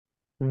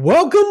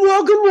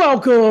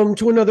Welcome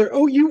to another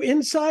OU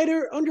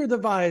Insider Under the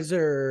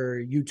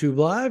Visor YouTube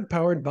Live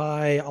powered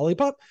by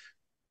Olipop.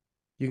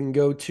 You can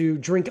go to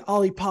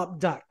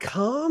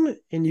drinkolipop.com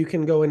and you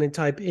can go in and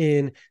type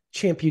in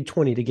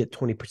ChampU20 to get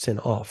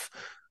 20% off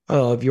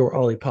of your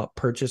Olipop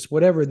purchase,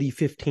 whatever the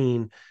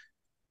 15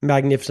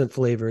 magnificent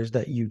flavors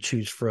that you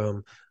choose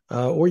from.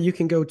 Or you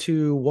can go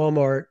to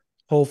Walmart,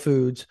 Whole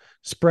Foods,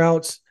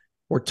 Sprouts,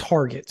 or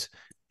Target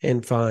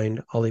and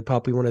find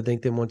Olipop. We want to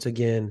thank them once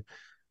again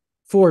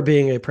for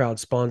being a proud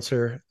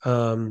sponsor.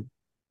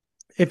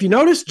 If you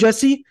notice,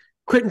 Jesse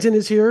Crittenden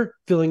is here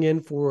filling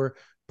in for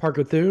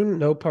Parker Thune.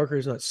 No, Parker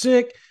is not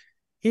sick.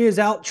 He is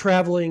out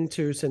traveling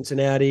to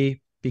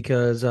Cincinnati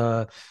because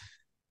I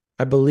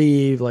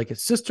believe like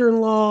his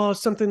sister-in-law,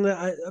 something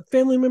that a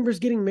family member is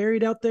getting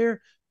married out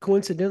there,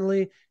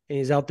 coincidentally, and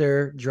he's out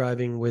there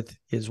driving with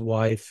his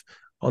wife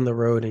on the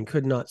road and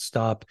could not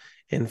stop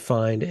and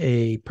find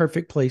a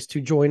perfect place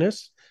to join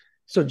us.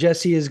 So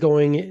Jesse is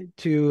going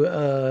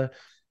to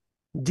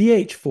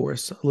DH for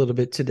us a little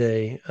bit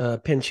today,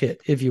 pinch hit,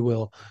 if you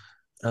will.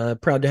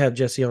 Proud to have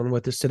Jesse on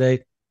with us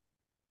today.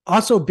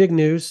 Also, big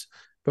news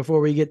before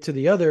we get to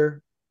the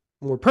other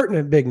more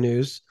pertinent big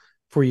news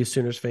for you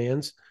Sooners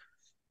fans.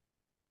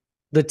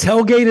 The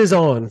tailgate is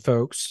on,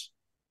 folks.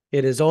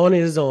 It is on.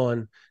 It is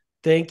on.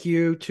 Thank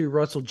you to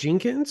Russell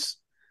Jenkins,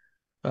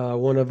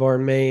 one of our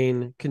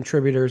main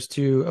contributors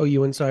to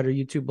OU Insider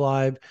YouTube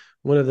Live,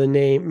 one of the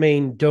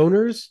main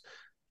donors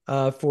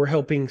for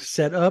helping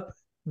set up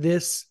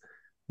this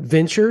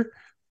venture.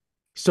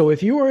 So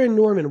if you are in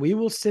Norman, we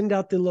will send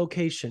out the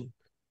location.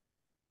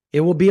 It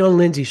will be on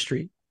Lindsay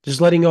Street.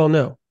 Just letting y'all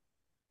know.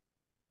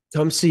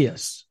 Come see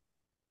us.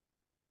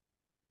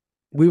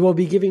 We will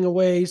be giving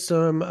away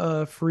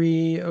some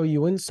free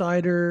OU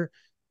Insider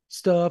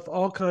stuff,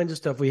 all kinds of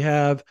stuff we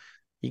have.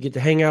 You get to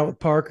hang out with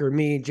Parker,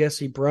 me,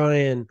 Jesse,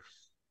 Brian.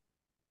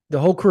 The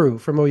whole crew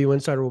from OU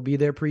Insider will be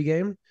there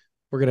pregame.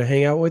 We're going to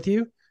hang out with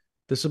you.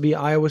 This will be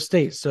Iowa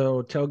State,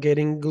 so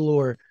tailgating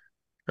galore.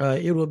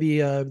 It will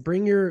be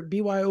bring your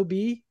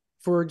BYOB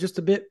for just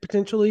a bit,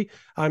 potentially.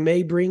 I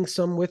may bring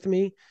some with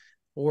me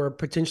or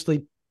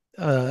potentially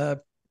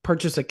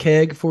purchase a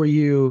keg for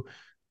you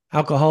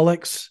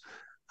alcoholics.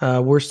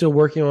 We're still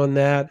working on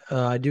that.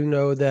 I do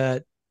know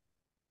that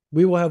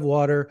we will have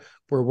water.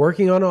 We're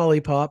working on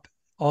Olipop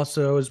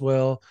also as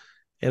well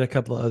and a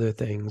couple of other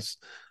things.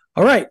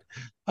 All right.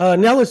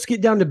 Now let's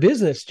get down to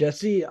business,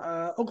 Jesse.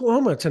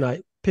 Oklahoma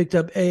tonight picked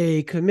up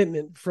a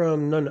commitment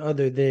from none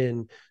other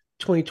than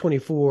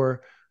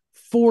 2024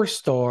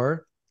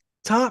 four-star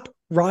top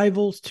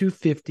rivals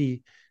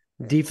 250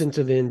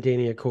 defensive end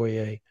Danny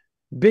Okoye.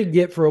 Big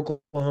get for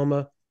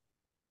Oklahoma.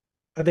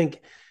 I think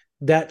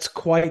that's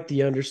quite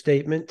the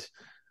understatement.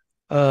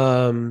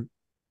 I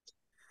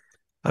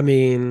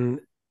mean,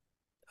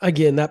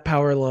 again, that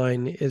power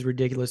line is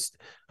ridiculous.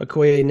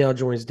 Okoye now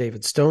joins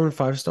David Stone,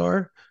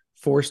 5-star,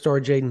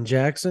 4-star Jaden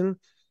Jackson,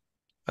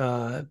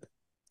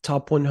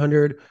 top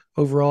 100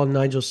 overall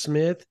Nigel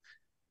Smith,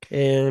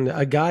 and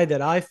a guy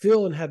that I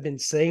feel and have been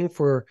saying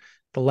for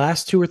the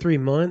last 2 or 3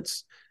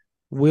 months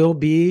will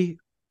be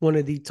one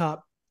of the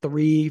top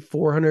 300,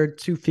 400,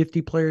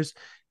 250 players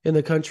in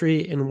the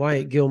country, and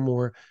Wyatt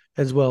Gilmore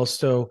as well.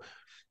 So,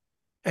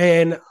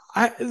 and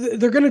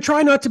they're going to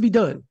try not to be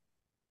done.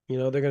 You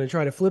know, they're going to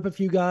try to flip a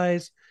few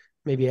guys,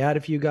 maybe add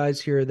a few guys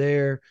here or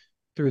there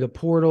through the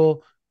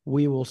portal.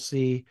 We will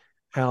see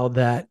how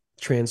that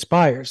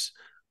transpires.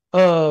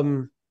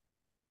 But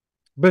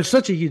it's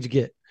such a huge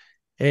get.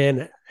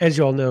 And as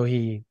you all know,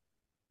 he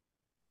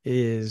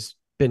is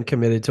been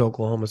committed to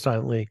Oklahoma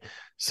silently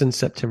since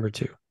September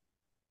 2.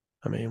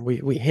 I mean,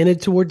 we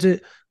hinted towards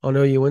it on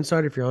OU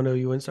Insider. If you're on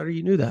OU Insider,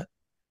 you knew that.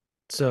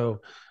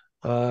 So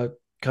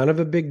kind of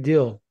a big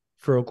deal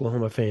for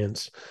Oklahoma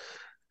fans.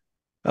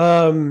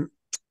 Taylor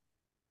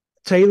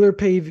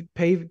Pavey,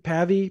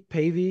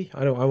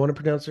 I want to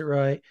pronounce it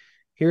right.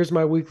 Here's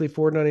my weekly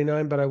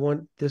 $4.99, but I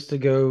want this to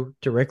go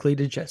directly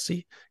to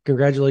Jesse.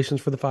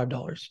 Congratulations for the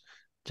 $5,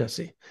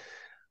 Jesse.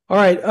 All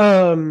right.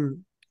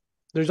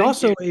 There's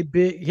also a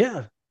big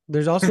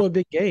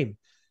game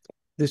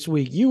this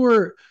week.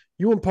 You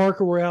and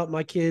Parker were out.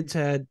 My kids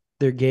had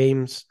their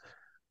games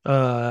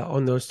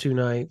on those 2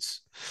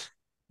 nights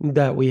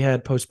that we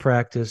had post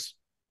practice,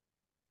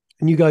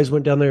 and you guys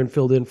went down there and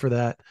filled in for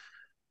that.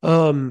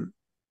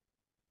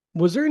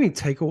 Was there any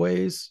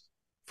takeaways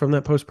from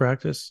that post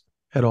practice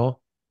at all?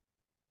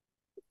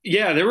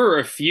 Yeah, there were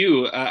a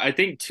few. I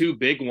think 2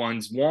 big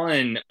ones.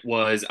 One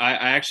was I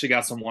actually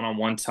got some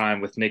one-on-one time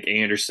with Nick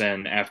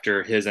Anderson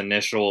after his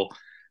initial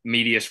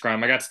media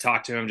scrum. I got to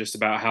talk to him just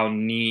about how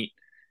neat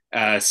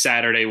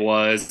Saturday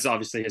was.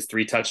 Obviously, his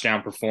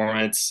 3-touchdown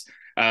performance,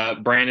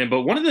 Brandon.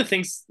 But one of the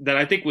things that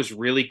I think was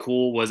really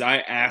cool was I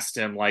asked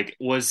him, like,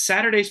 was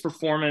Saturday's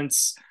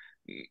performance,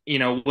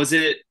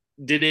 did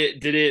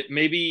it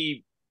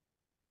maybe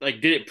like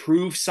did it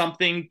prove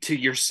something to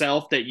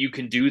yourself that you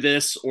can do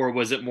this, or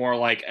was it more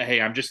like,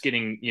 hey, I'm just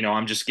getting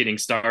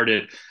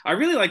started? I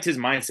really liked his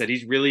mindset.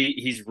 He's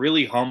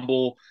really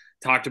humble.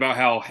 talked about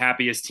how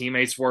happy his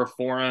teammates were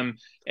for him,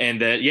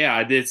 and that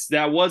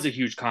that was a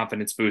huge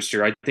confidence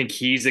booster. I think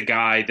he's a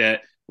guy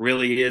that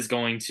really is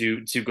going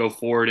to go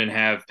forward and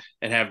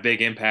have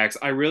big impacts.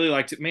 I really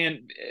liked it,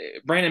 man.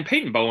 Brandon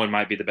Peyton Bowen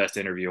might be the best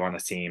interview on the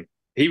team.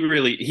 He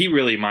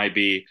really might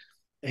be.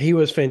 He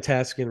was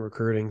fantastic in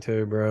recruiting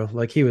too, bro.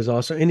 Like he was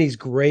awesome. And he's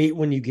great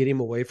when you get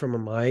him away from a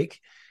mic.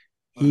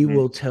 He Mm-hmm.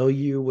 will tell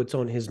you what's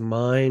on his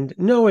mind,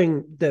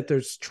 knowing that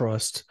there's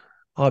trust,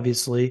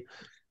 obviously,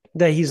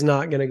 that he's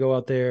not going to go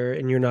out there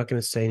and you're not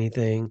going to say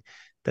anything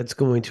that's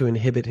going to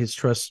inhibit his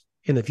trust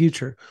in the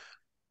future.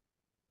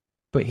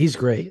 But he's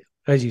great.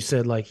 As you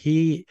said, like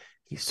he's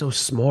so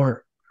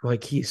smart.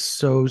 Like he's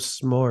so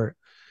smart.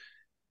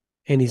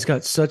 And he's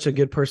got such a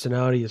good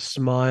personality, a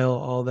smile,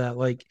 all that.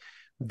 Like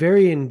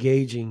very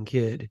engaging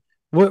kid.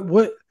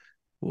 What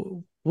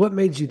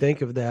made you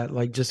think of that?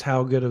 Like just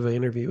how good of an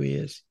interview he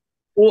is.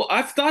 Well,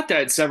 I've thought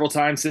that several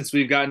times since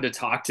we've gotten to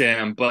talk to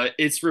him, but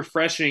it's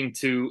refreshing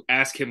to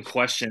ask him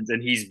questions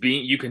and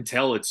you can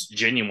tell it's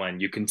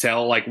genuine. You can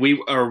tell, like,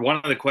 one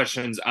of the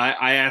questions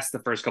I asked the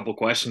first couple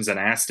questions and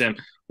asked him,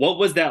 what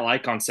was that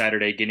like on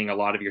Saturday getting a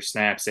lot of your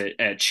snaps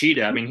at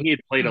Cheetah? I mean, he had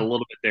played a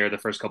little bit there the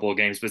first couple of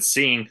games, but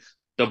seeing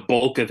the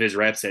bulk of his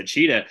reps at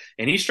Cheetah,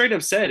 and he straight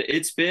up said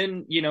it's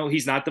been,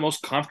 he's not the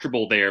most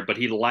comfortable there, but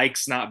he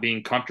likes not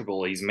being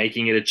comfortable. He's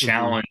making it a Mm-hmm.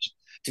 challenge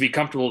to be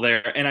comfortable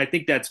there. And I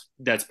think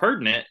that's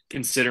pertinent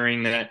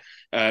considering that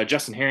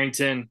Justin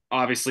Harrington,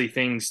 obviously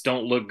things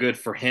don't look good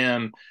for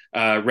him.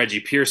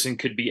 Reggie Pearson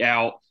could be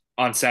out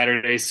on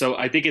Saturday. So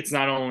I think it's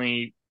not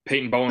only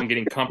Peyton Bowen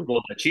getting comfortable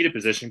in the cheetah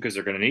position because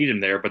they're going to need him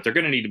there, but they're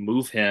going to need to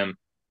move him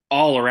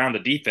all around the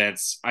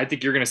defense. I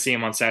think you're going to see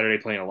him on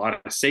Saturday playing a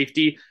lot of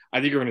safety.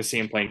 I think you're going to see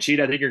him playing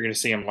cheetah. I think you're going to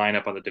see him line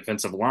up on the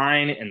defensive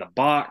line in the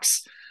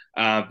box.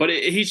 But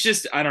he's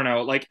just, I don't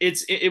know, like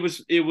it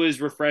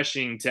was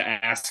refreshing to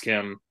ask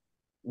him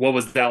what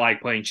was that like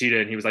playing cheetah,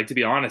 and he was like, to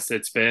be honest,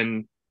 it's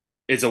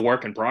a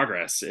work in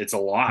progress. It's a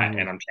lot, Mm-hmm.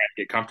 and I'm trying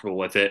to get comfortable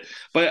with it.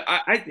 But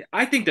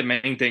I think the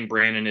main thing,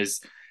 Brandon,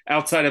 is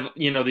outside of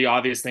the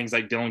obvious things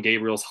like Dylan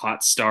Gabriel's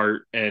hot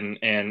start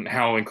and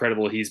how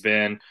incredible he's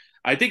been.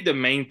 I think the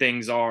main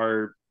things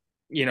are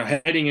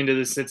heading into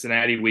the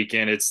Cincinnati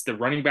weekend. It's the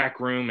running back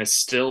room is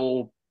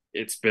still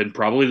it's been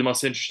probably the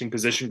most interesting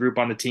position group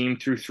on the team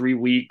through 3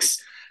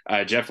 weeks.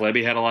 Jeff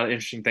Lebby had a lot of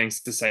interesting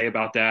things to say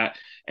about that.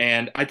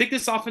 And I think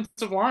this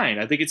offensive line,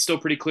 I think it's still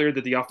pretty clear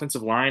that the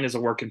offensive line is a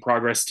work in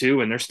progress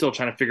too. And they're still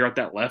trying to figure out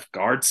that left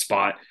guard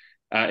spot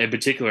in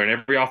particular. And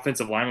every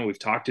offensive lineman we've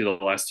talked to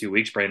the last 2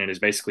 weeks, Brandon, has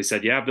basically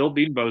said, yeah, Bill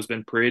Bedenbaugh's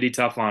been pretty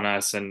tough on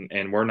us and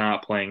we're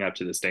not playing up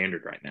to the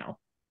standard right now.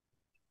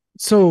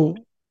 So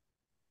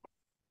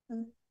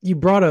you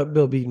brought up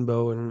Bill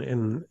Beatonbow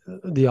and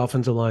the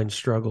offensive line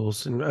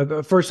struggles.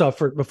 And first off,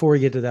 before we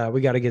get to that, we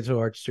got to get to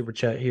our super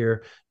chat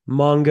here.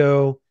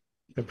 Mongo,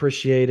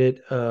 appreciate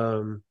it.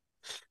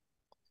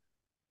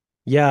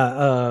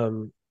 Yeah,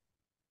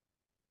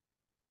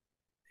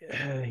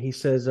 he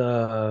says,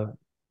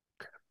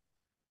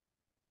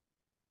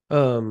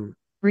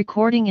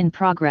 Recording in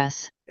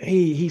progress.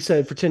 he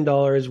said for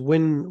 $10,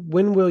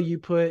 when will you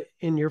put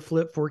in your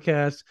flip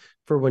forecast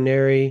for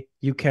Winery?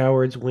 You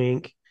cowards,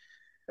 wink.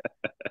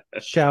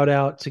 Shout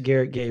out to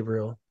Garrett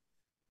Gabriel.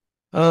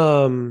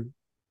 Um,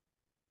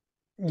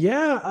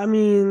 yeah, I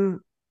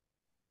mean,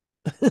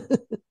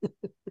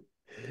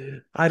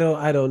 I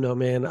don't know,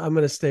 man. I'm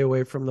gonna stay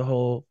away from the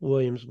whole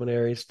Williams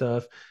Winery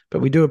stuff,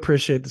 but we do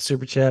appreciate the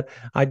super chat.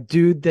 I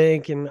do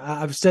think, and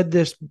I've said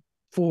this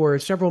for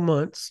several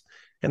months,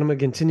 and I'm gonna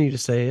continue to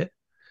say it.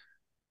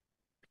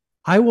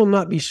 I will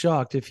not be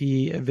shocked if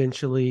he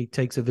eventually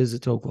takes a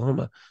visit to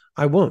Oklahoma.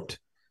 I won't.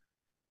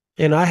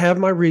 And I have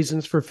my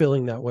reasons for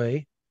feeling that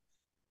way.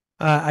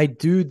 I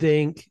do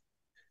think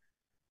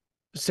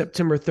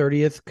September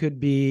 30th could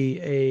be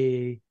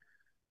a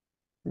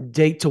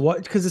date to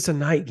watch because it's a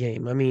night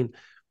game. I mean,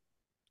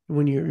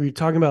 when you're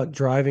talking about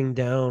driving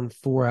down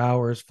 4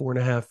 hours,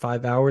 4.5,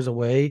 5 hours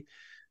away,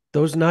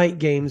 those night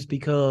games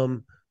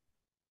become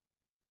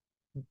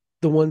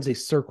the ones they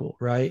circle,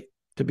 right?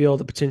 To be able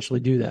to potentially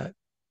do that.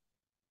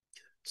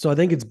 So I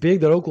think it's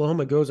big that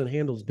Oklahoma goes and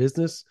handles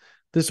business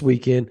this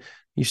weekend.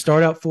 You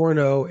start out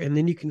 4-0, and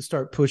then you can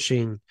start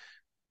pushing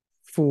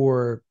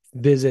for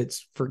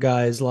visits for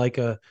guys like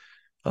a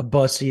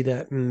Bussy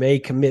that may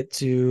commit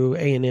to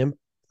A&M,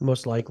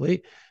 most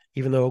likely,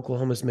 even though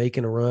Oklahoma's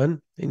making a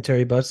run in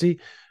Terry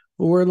Bussy,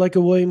 or like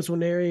a Williams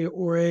Winery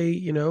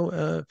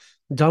or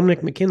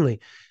Dominic McKinley.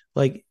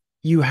 Like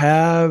you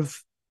have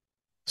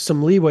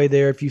some leeway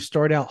there if you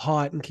start out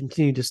hot and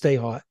continue to stay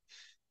hot.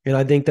 And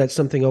I think that's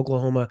something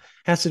Oklahoma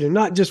has to do,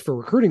 not just for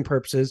recruiting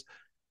purposes,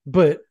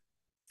 but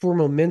for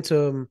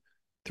momentum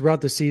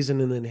throughout the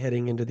season and then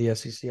heading into the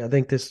SEC. I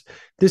think this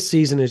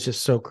season is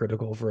just so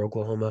critical for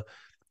Oklahoma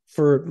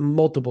for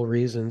multiple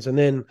reasons. And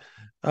then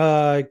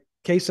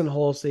Case and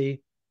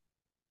Halsey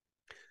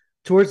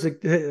towards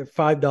the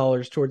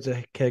 $5 towards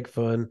the keg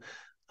fund.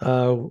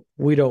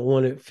 We don't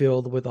want it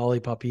filled with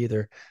Olipop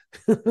either.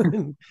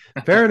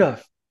 Fair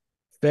enough.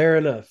 Fair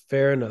enough.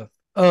 Fair enough.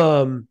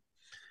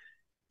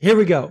 Here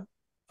we go.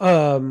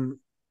 Um,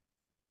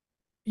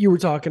 you were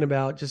talking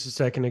about just a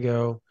second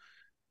ago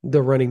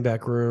the running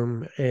back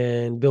room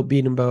and Bill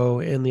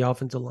Bedenbaugh and the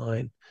offensive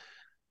line.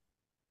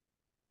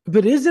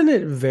 But isn't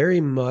it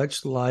very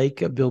much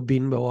like a Bill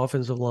Bedenbaugh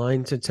offensive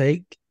line to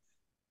take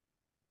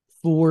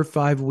 4 or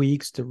 5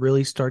 weeks to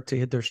really start to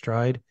hit their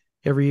stride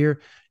every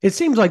year? It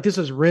seems like this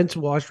is rinse,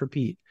 wash,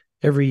 repeat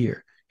every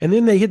year. And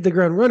then they hit the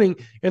ground running,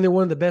 and they're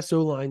one of the best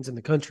O lines in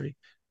the country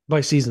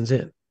by season's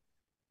end.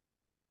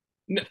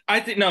 I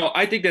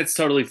think that's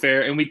totally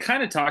fair, and we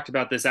kind of talked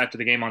about this after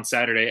the game on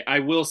Saturday. I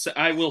will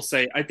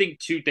say, I think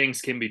two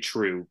things can be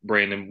true,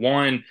 Brandon.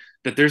 One,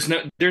 that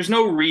there's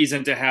no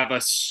reason to have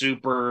a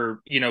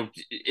super,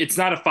 it's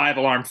not a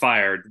five-alarm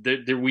fire.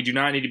 We do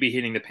not need to be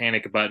hitting the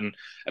panic button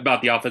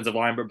about the offensive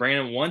line. But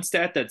Brandon, one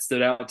stat that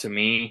stood out to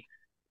me,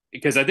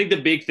 because I think the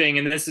big thing,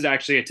 and this is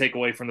actually a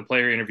takeaway from the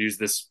player interviews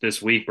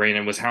this week,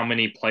 Brandon, was how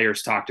many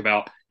players talked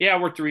about, yeah,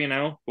 we're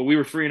 3-0, but we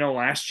were 3-0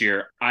 last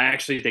year. I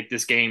actually think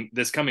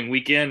this coming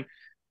weekend,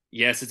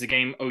 yes, it's a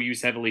game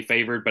OU's heavily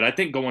favored, but I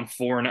think going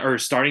 4-0 or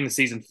starting the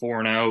season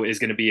 4-0 is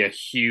going to be a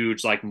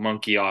huge like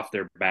monkey off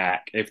their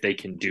back if they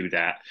can do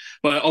that.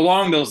 But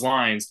along those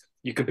lines,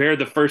 you compare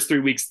the first 3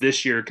 weeks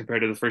this year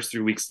compared to the first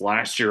 3 weeks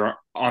last year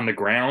on the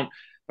ground.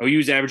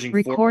 OU's averaging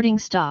Recording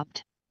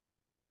stopped.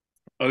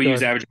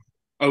 OU's averaging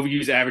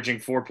OU's averaging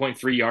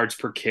 4.3 yards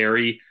per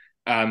carry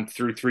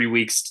through 3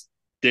 weeks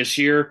this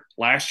year.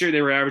 Last year,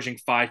 they were averaging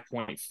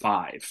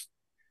 5.5.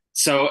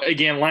 So,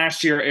 again,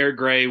 last year, Eric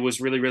Gray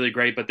was really, really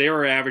great, but they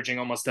were averaging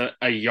almost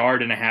a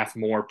yard and a half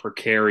more per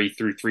carry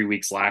through 3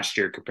 weeks last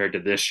year compared to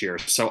this year.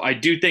 So, I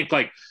do think,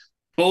 like,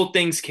 both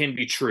things can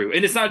be true.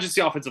 And it's not just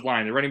the offensive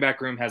line. The running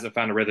back room hasn't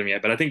found a rhythm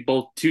yet, but I think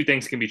two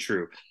things can be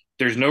true.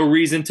 There's no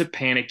reason to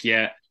panic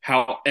yet.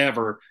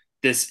 However,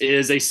 this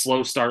is a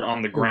slow start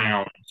on the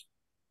ground,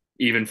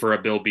 even for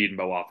a Bill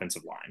Bedenbaugh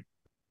offensive line.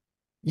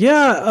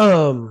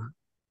 Yeah,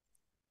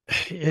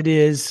 it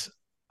is.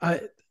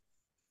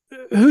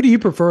 Who do you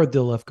prefer at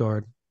the left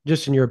guard,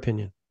 just in your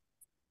opinion?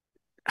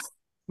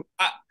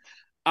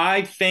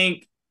 I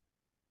think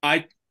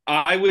I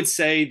would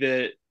say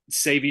that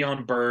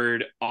Savion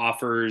Byrd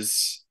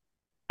offers.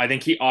 I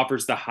think he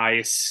offers the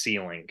highest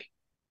ceiling,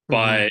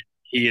 but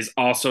he has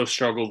also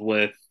struggled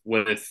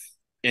with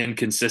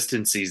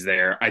inconsistencies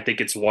there. I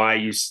think it's why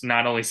you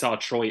not only saw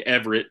Troy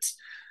Everett,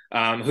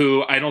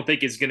 who I don't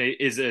think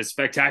is a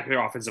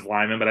spectacular offensive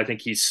lineman, but I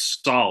think he's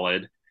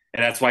solid.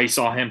 And that's why you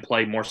saw him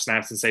play more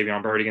snaps than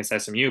Savion Byrd against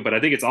SMU. But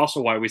I think it's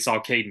also why we saw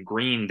Caden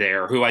Green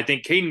there, who I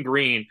think Caden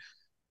Green,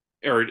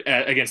 or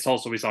against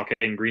Tulsa, we saw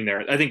Caden Green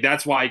there. I think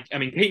that's why, I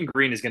mean, Caden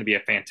Green is going to be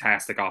a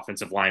fantastic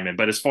offensive lineman.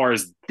 But as far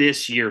as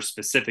this year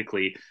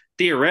specifically,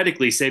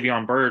 theoretically,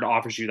 Savion Byrd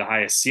offers you the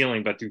highest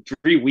ceiling. But through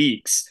 3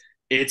 weeks,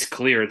 it's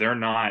clear they're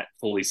not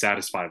fully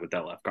satisfied with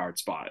that left guard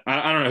spot.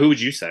 I don't know. Who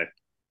would you say?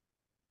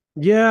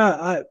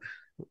 Yeah,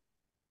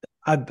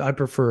 I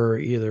prefer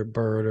either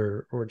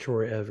Byrd or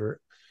Troy Everett.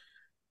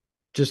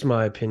 Just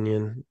my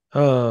opinion.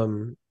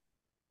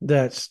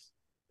 That's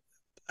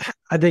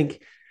I think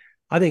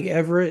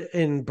Everett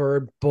and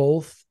Byrd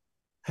both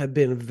have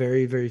been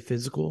very, very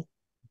physical.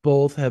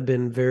 Both have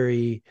been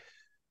very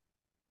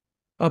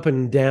up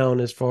and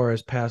down as far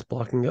as pass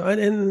blocking goes.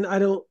 And I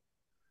don't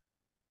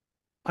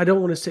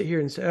want to sit here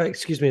and say,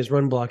 excuse me, as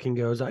run blocking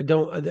goes. I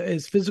don't,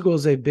 as physical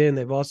as they've been,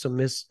 they've also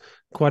missed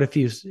quite a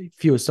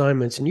few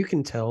assignments, and you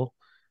can tell,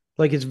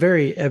 like, it's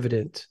very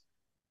evident,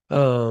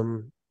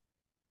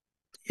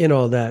 in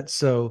all that.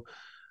 So,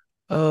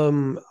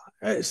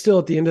 still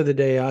at the end of the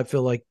day, I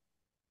feel like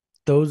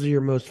those are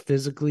your most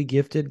physically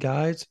gifted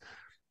guys.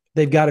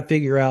 They've got to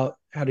figure out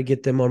how to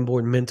get them on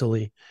board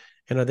mentally.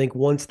 And I think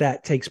once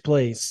that takes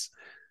place,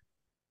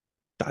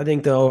 I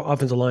think the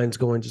offensive line is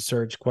going to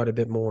surge quite a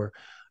bit more.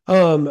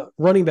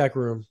 Running back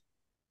room.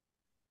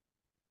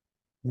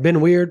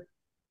 Been weird.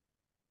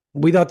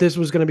 We thought this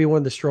was going to be one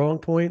of the strong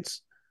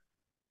points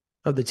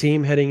of the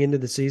team heading into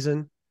the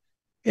season.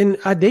 And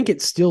I think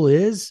it still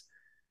is.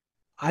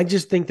 I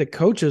just think the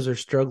coaches are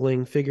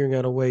struggling figuring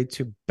out a way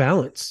to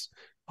balance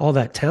all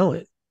that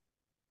talent.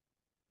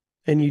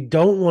 And you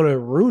don't want to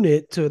ruin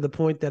it to the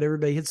point that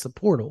everybody hits the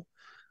portal.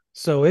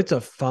 So it's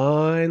a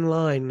fine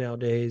line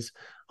nowadays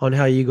on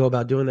how you go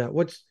about doing that.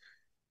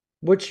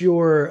 What's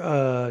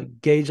your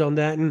gauge on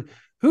that? And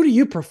who do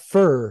you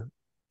prefer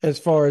as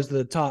far as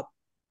the top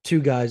two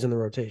guys in the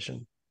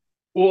rotation?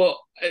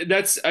 Well,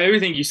 that's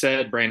everything you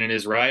said, Brandon,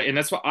 is right. And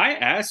that's what I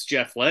asked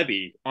Jeff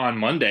Lebby on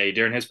Monday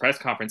during his press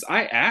conference.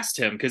 I asked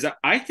him because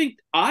I think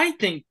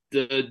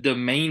the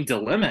main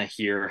dilemma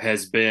here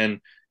has been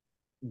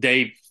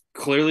they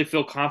clearly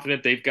feel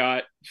confident they've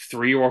got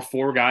 3 or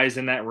 4 guys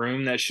in that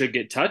room that should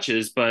get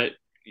touches, but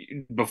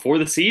before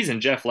the season,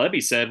 Jeff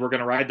Lebby said we're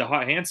going to ride the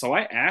hot hand. So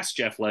I asked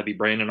Jeff Lebby,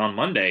 Brandon, on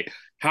Monday,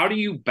 how do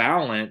you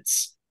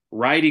balance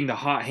riding the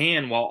hot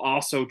hand while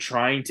also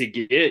trying to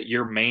get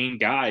your main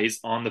guys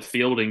on the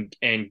field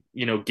and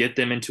get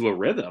them into a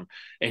rhythm?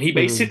 And he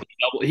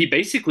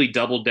basically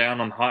doubled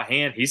down on hot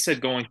hand. He said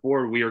going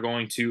forward we are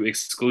going to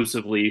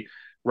exclusively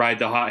ride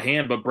the hot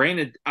hand. But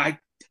Brandon, I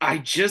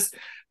just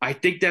I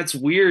think that's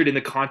weird in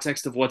the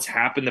context of what's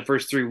happened the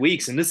first 3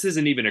 weeks. And this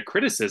isn't even a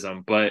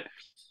criticism, but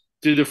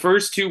through the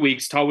first 2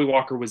 weeks, Tawee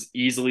Walker was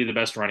easily the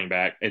best running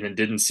back and then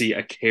didn't see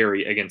a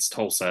carry against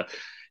Tulsa.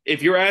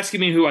 If you're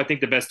asking me who I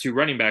think the best two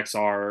running backs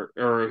are,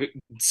 or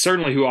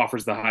certainly who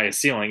offers the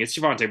highest ceiling, it's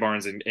Javonte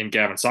Barnes and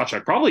Gavin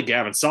Sawchuk. Probably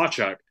Gavin Sawchuk,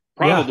 Yeah.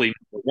 probably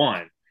number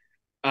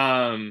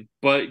one.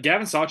 But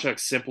Gavin Sawchuk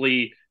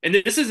simply, and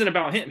this isn't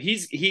about him.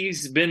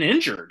 He's been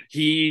injured.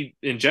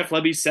 And Jeff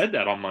Lebby said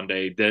that on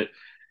Monday that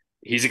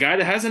he's a guy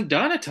that hasn't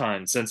done a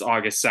ton since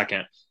August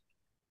 2nd.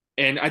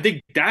 And I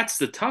think that's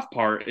the tough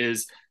part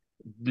is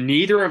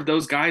neither of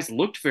those guys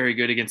looked very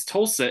good against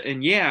Tulsa.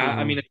 And yeah,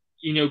 I Mm-hmm. mean,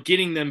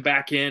 getting them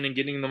back in and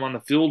getting them on the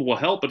field will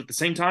help. But at the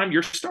same time,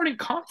 you're starting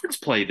conference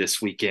play this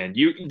weekend.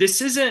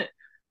 This isn't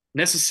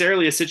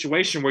necessarily a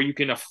situation where you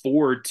can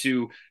afford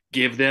to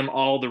give them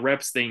all the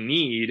reps they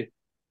need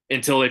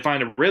until they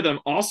find a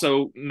rhythm.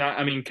 Also, not,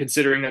 I mean,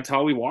 considering that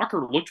Tawee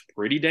Walker looked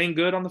pretty dang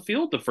good on the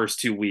field the first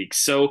 2 weeks.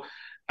 So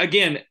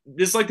again,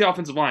 this is like the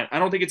offensive line. I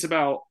don't think it's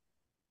about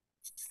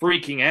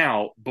freaking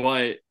out,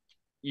 but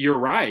you're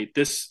right.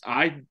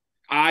 I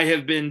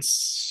have been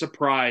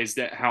surprised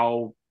at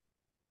how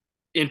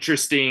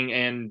interesting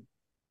and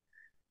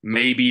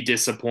maybe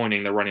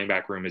disappointing the running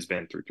back room has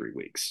been through 3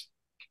 weeks.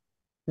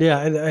 Yeah,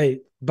 and hey,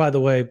 by the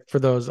way, for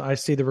those, I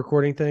see the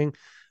recording thing.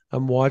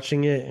 I'm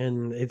watching it,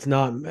 and it's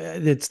not.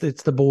 It's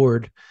the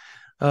board.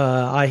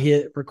 I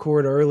hit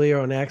record earlier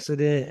on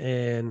accident,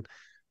 and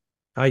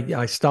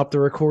I stopped the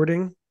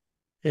recording,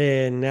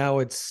 and now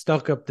it's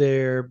stuck up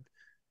there.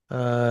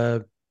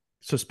 So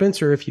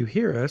Spencer, if you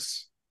hear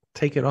us,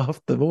 take it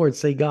off the board.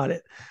 Say got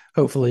it.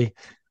 Hopefully,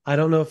 I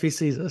don't know if he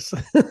sees us.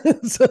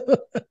 So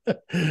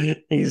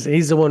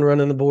he's the one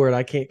running the board.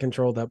 I can't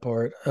control that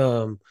part.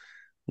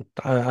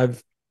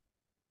 I've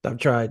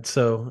tried.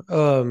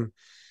 So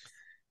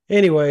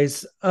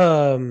anyways,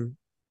 does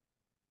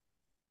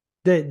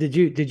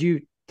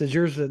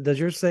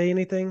yours say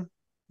anything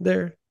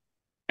there?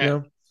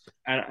 No.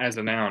 As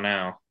of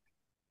now.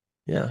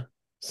 Yeah.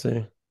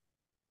 See,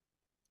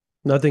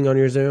 nothing on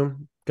your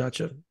Zoom.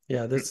 Gotcha.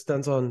 Yeah,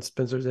 that's on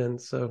Spencer's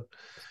end. So,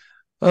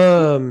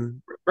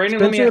 Brandon, let me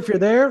Spencer, ask if you're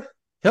there,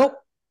 help,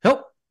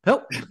 help,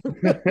 help.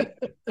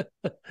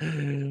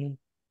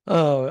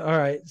 Oh, all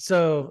right.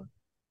 So,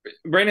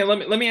 Brandon,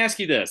 let me ask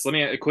you this. Let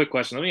me a quick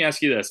question. Let me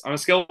ask you this. On a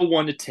scale of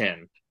 1 to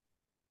 10,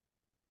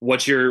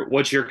 what's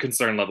your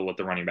concern level with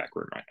the running back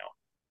room right now?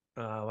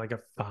 like a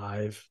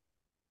 5,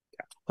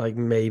 like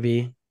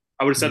maybe,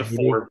 I would have said a maybe.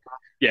 4.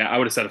 Yeah, I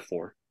would have said a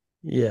 4.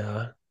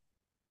 Yeah.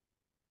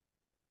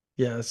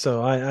 Yeah.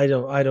 So I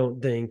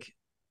don't think,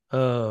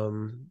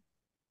 um,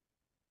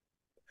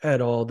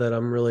 at all that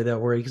I'm really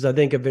that worried because I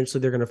think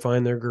eventually they're going to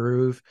find their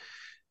groove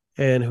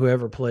and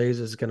whoever plays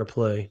is going to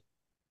play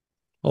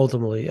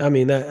ultimately. I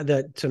mean,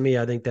 that to me,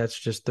 I think that's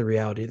just the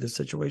reality of the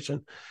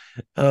situation.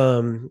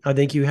 I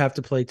think you have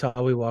to play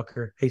Tawee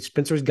Walker. Hey,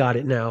 Spencer's got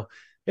it now.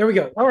 There we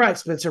go. All right,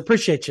 Spencer,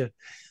 appreciate you.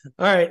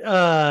 All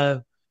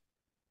right.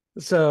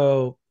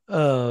 So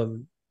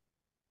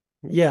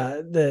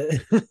yeah,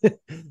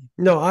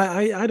 no,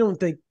 I don't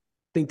think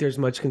there's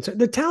much concern.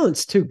 The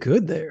talent's too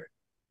good there,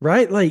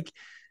 right? Like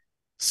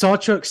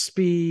Sawchuk's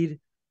speed,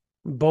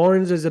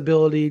 Barnes'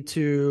 ability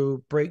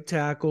to break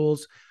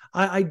tackles.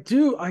 I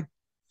do.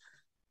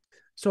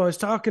 So I was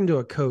talking to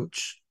a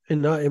coach,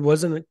 and it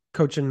wasn't a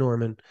coach in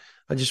Norman.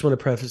 I just want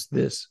to preface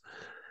this.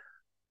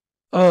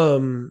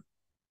 Um,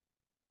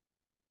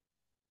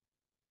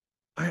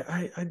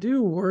 I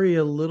do worry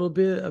a little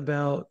bit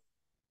about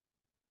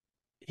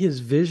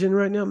his vision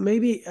right now.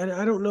 Maybe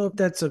I don't know if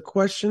that's a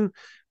question,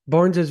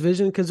 Barnes'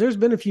 vision, because there's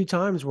been a few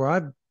times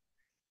where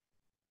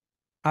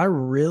I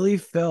really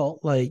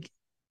felt like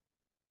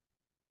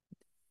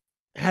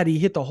had he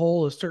hit the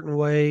hole a certain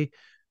way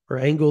or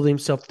angled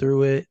himself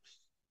through it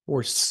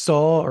or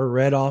saw or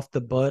read off the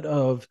butt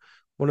of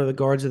one of the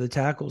guards of the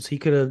tackles, he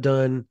could have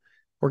done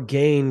or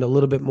gained a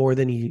little bit more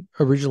than he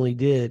originally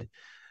did.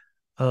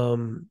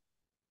 Um,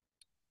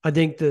 I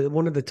think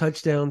one of the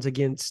touchdowns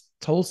against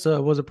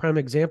Tulsa was a prime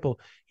example.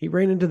 He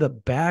ran into the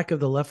back of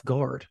the left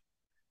guard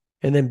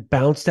and then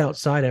bounced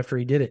outside after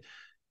he did it.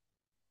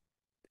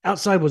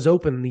 Outside was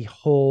open the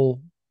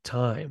whole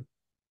time.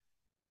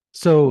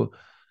 So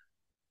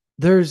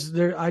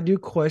I do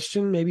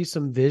question maybe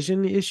some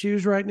vision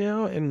issues right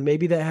now, and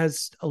maybe that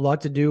has a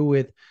lot to do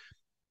with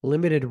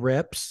limited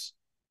reps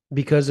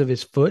because of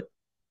his foot,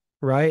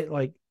 right?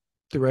 Like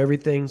through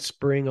everything,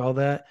 spring, all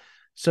that.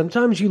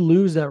 Sometimes you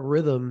lose that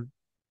rhythm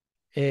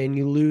and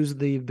you lose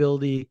the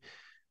ability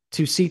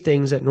to see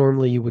things that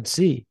normally you would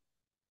see.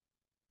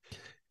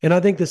 And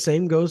I think the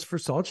same goes for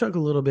Salchuk a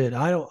little bit.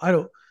 I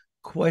don't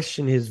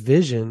question his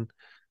vision.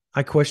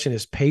 I question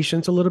his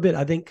patience a little bit.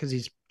 I think because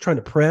he's trying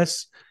to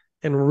press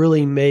and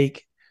really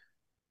make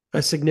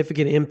a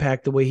significant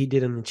impact the way he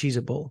did in the Cheez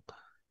It Bowl.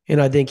 And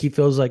I think he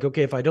feels like,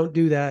 okay, if I don't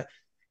do that,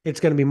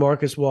 it's going to be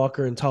Marcus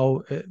Major and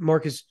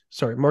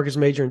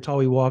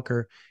Tawee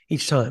Walker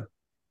each time.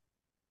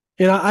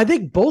 And I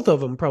think both of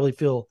them probably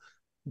feel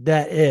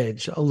that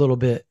edge a little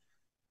bit.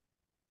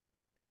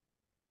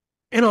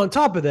 And on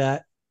top of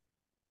that,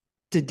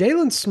 did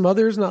Dalen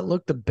Smothers not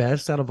look the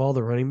best out of all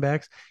the running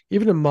backs?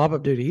 Even in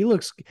mop-up duty, he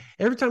looks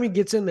every time he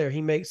gets in there,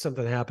 he makes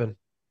something happen.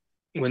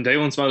 When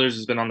Dalen Smothers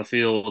has been on the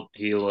field,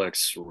 he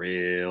looks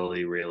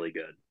really, really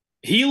good.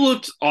 He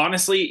looked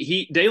honestly,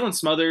 he Dalen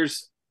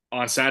Smothers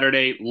on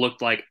Saturday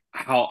looked like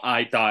how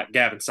I thought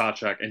Gavin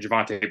Sawchuk and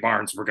Javante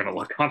Barnes were going to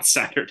look on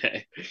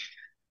Saturday.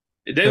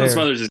 Fair. Dalen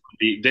Smothers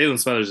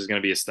is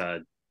going to be a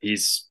stud.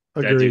 He's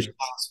that dude's Agreed.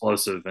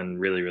 explosive and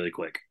really, really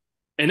quick.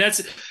 And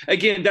that's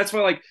again, that's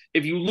why like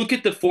if you look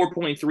at the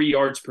 4.3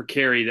 yards per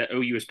carry that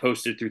OU has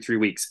posted through 3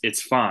 weeks,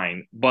 it's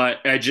fine. But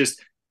I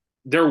just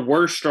there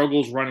were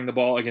struggles running the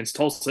ball against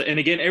Tulsa. And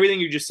again, everything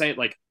you just say,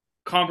 like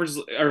conference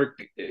or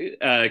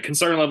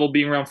concern level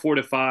being around 4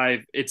 to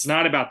 5, it's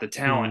not about the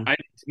talent. Mm.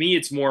 To me,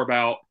 it's more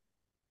about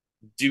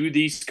do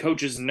these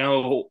coaches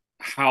know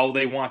how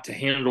they want to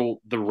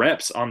handle the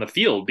reps on the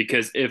field?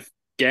 Because if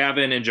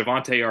Gavin and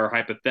Javante are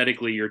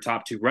hypothetically your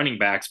top two running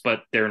backs,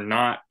 but they're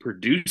not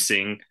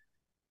producing,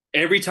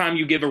 every time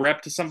you give a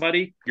rep to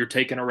somebody, you're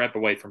taking a rep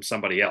away from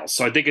somebody else.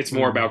 So I think it's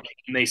more Mm. about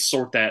can they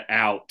sort that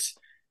out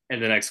in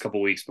the next couple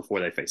of weeks before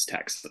they face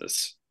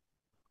Texas.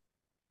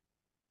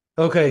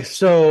 Okay,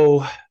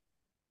 so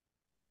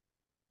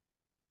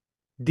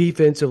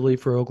defensively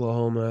for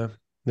Oklahoma,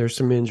 there's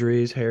some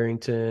injuries.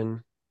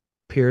 Harrington,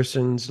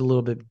 Pearson's a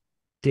little bit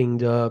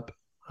dinged up.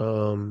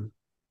 Um,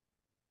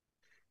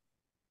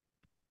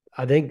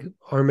 I think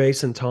our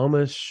Mason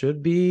Thomas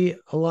should be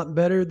a lot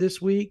better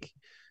this week.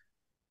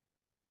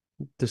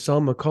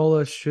 Deshaun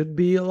McCullough should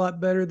be a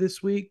lot better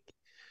this week.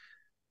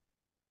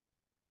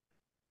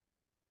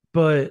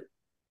 But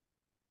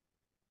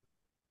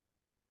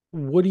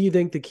what do you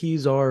think the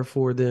keys are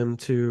for them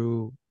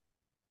to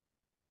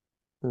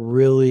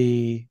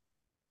really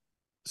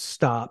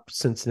stop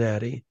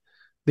Cincinnati?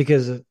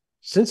 Because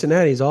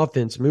Cincinnati's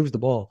offense moves the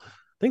ball. I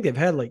think they've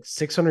had like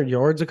 600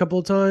 yards a couple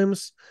of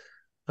times,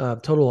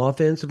 total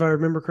offense, if I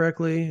remember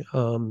correctly.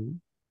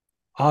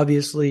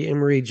 Obviously,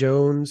 Emory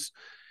Jones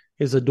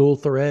is a dual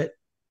threat.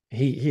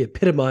 He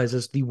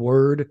epitomizes the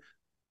word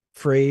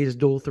phrase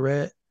dual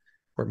threat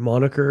or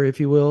moniker, if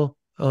you will.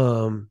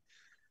 And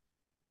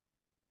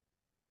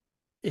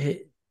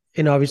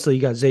obviously,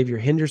 you got Xavier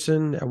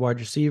Henderson at wide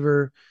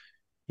receiver.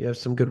 You have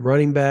some good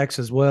running backs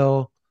as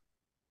well.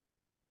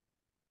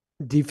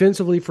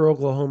 Defensively for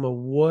Oklahoma,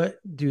 what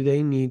do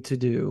they need to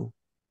do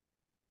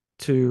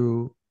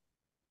to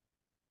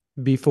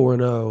be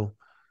 4-0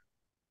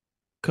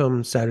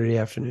 come Saturday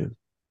afternoon?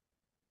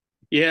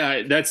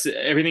 Yeah, that's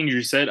everything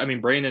you said. I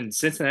mean, Brandon,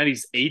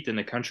 Cincinnati's eighth in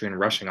the country in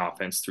rushing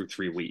offense through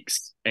 3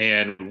 weeks.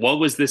 And what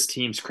was this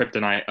team's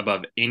kryptonite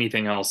above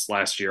anything else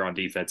last year on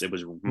defense? It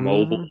was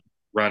mobile Mm-hmm.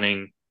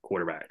 running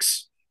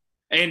quarterbacks.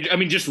 And I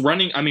mean, just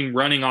running, I mean,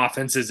 running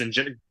offenses and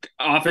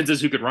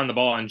offenses who could run the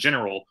ball in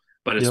general,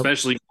 but Yep.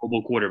 especially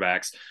mobile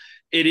quarterbacks.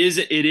 It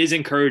is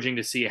encouraging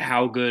to see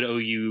how good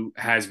OU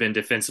has been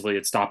defensively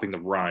at stopping the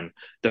run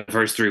the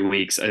first 3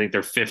 weeks. I think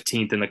they're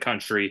 15th in the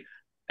country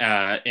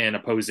in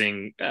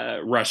opposing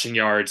rushing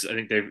yards. I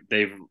think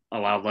they've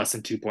allowed less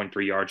than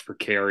 2.3 yards per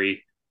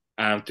carry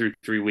through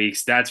 3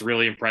 weeks. That's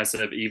really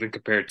impressive, even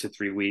compared to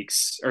 3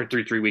 weeks or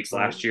through 3 weeks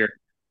Right. last year.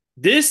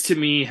 This to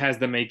me has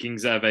the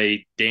makings of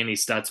a Danny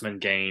Stutzman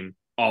game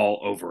all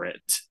over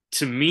it.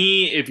 To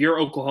me, if you're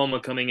Oklahoma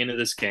coming into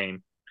this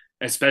game,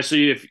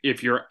 especially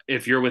if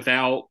you're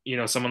without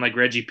someone like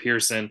Reggie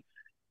Pearson,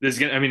 it's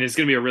gonna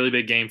be a really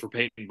big game for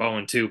Peyton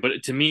Bowen too.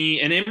 But to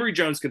me, and Emory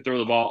Jones can throw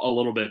the ball a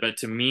little bit, but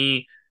to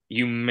me,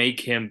 you make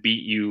him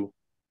beat you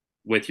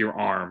with your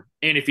arm,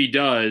 and if he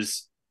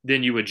does,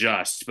 then you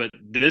adjust. But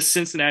this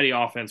Cincinnati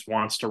offense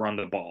wants to run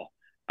the ball.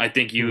 I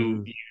think you,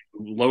 Mm-hmm. you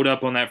load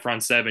up on that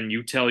front seven.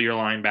 You tell your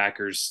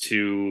linebackers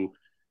to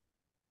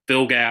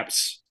fill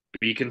gaps,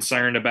 be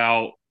concerned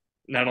about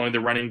not only the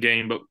running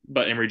game,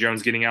 but Emory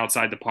Jones getting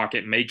outside the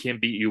pocket, make him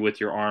beat you with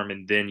your arm,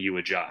 and then you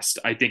adjust.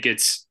 I think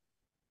it's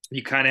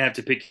you kind of have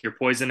to pick your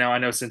poison now. I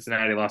know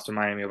Cincinnati lost to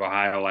Miami of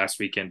Ohio last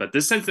weekend, but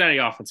this Cincinnati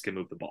offense can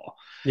move the ball,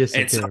 Yes,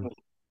 they and so can.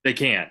 they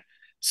can.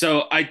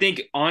 So I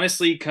think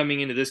honestly, coming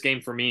into this game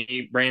for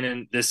me,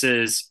 Brandon, this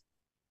is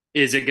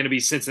it going to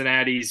be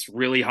Cincinnati's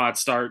really hot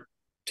start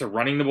to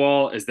running the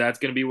ball? Is that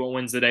going to be what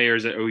wins the day, or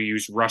is it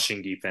OU's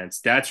rushing defense?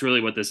 That's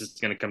really what this is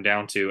going to come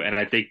down to. And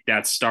I think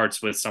that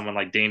starts with someone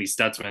like Danny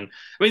Stutzman.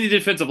 I mean, the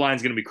defensive line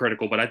is going to be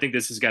critical, but I think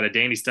this has got a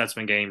Danny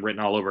Stutzman game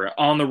written all over it.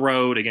 On the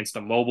road against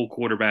a mobile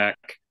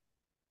quarterback,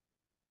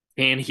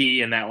 can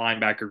he and that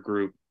linebacker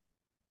group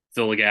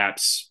fill the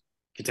gaps,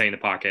 contain the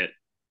pocket,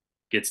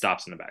 get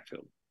stops in the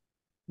backfield?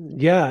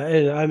 Yeah,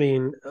 and I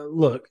mean,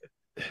 look,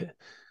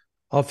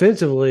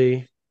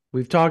 offensively,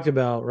 we've talked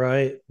about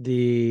right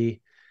the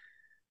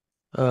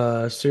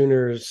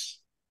Sooners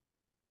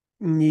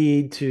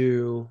need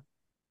to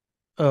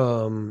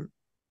um,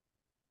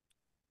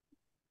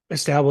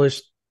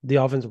 establish the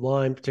offensive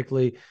line,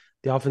 particularly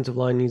the offensive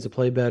line needs to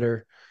play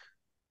better.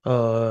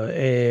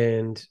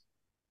 And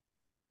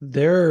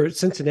their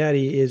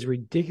Cincinnati is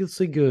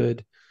ridiculously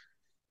good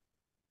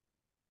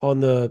on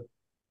the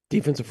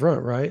defensive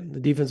front, right? The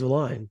defensive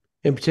line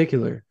in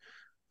particular.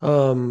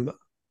 Um,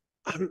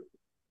 I'm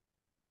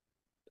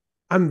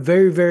I'm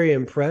very, very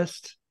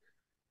impressed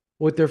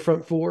with their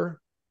front four.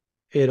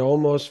 It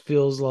almost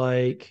feels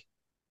like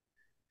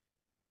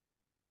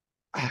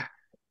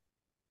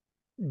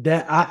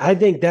that. I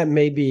think that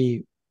may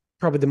be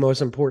probably the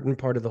most important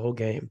part of the whole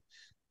game,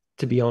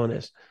 to be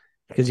honest,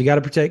 because you got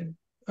to protect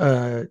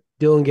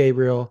Dylan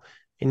Gabriel,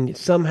 and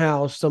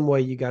somehow, some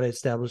way, you got to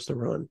establish the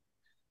run.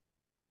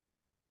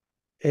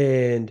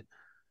 And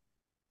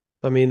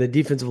I mean, the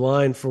defensive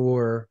line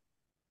for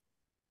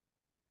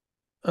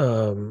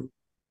um,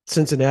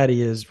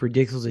 Cincinnati is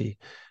ridiculously.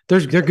 They're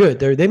good.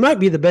 They might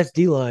be the best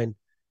D line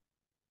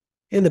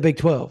in the Big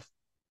 12.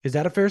 Is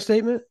that a fair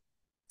statement?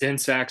 10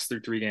 sacks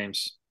through 3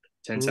 games.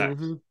 10 sacks.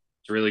 Mm-hmm.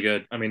 It's really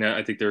good. I mean,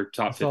 I think they're I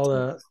top saw 15.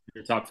 that.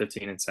 They're top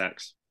 15 in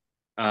sacks.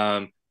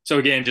 So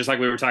again, just like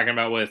we were talking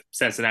about with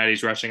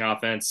Cincinnati's rushing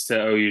offense to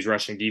OU's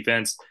rushing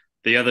defense,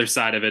 the other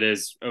side of it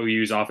is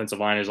OU's offensive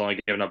line has only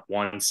given up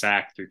 1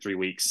 sack through 3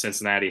 weeks.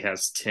 Cincinnati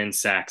has 10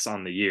 sacks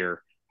on the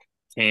year.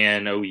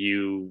 Can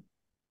OU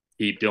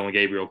keep Dylan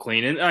Gabriel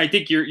clean? And I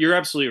think you're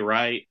absolutely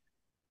right.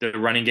 The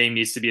running game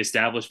needs to be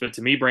established. But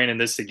to me, Brandon,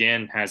 this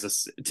again it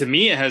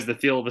has the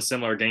feel of a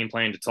similar game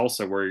plan to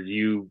Tulsa, where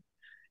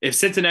if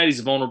Cincinnati's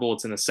vulnerable,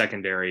 it's in the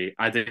secondary.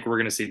 I think we're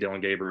going to see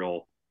Dylan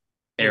Gabriel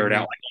air it out,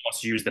 Mm-hmm. like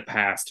almost use the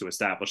pass to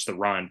establish the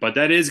run. But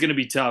that is going to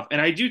be tough.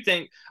 And I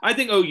think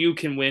OU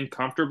can win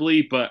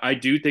comfortably, but I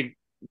do think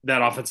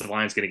that offensive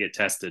line is going to get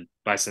tested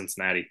by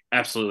Cincinnati.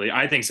 Absolutely.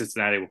 I think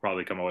Cincinnati will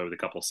probably come away with a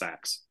couple of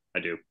sacks. I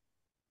do.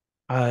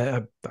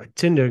 I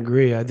tend to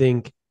agree. I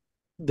think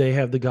they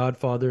have the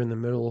Godfather in the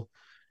middle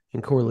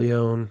in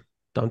Corleone,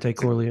 Dante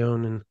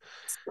Corleone, and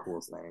It's the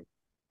coolest name.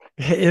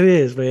 it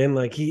is, man.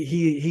 Like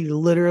he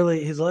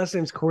literally, his last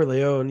name's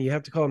Corleone. You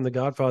have to call him the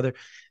Godfather.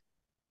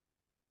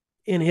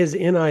 And his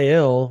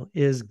NIL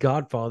is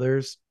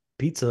Godfather's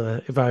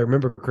Pizza, if I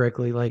remember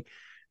correctly. Like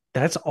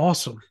that's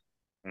awesome.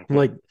 Mm-hmm.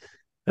 Like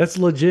that's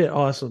legit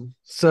awesome.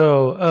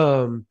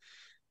 So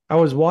I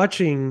was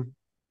watching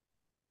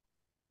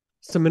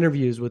some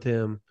interviews with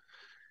him,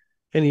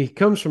 and he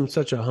comes from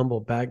such a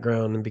humble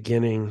background in the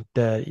beginning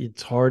that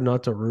it's hard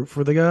not to root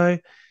for the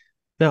guy.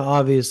 Now,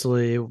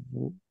 obviously,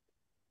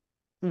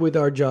 with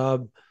our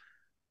job,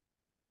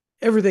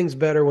 everything's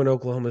better when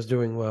Oklahoma's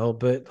doing well,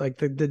 but like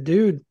the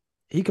dude,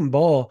 he can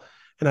ball.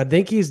 And I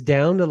think he's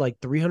down to like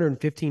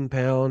 315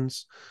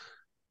 pounds.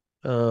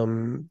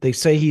 They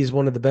say he's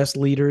one of the best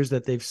leaders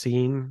that they've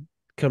seen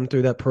come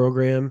through that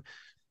program.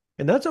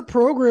 And that's a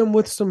program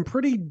with some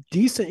pretty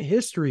decent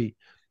history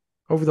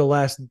over the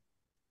last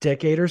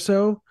decade or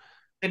so.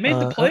 They made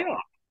the Uh, playoff.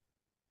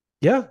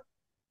 yeah,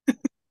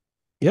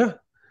 yeah.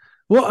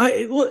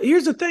 Well,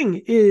 here's the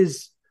thing: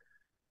 is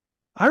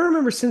I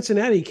remember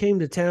Cincinnati came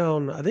to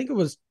town. I think it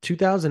was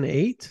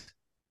 2008.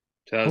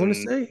 I want to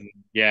 2000, say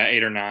yeah,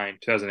 8 or 9,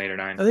 2008 or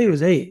 9. I think it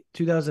was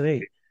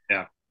 2008,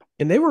 Yeah.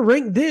 and they were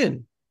ranked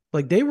then.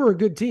 Like they were a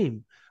good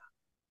team.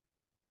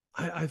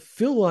 I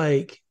feel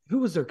like who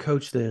was their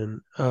coach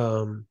then?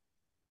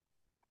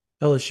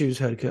 LSU's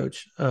head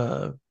coach.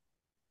 The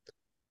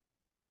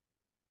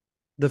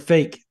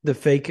fake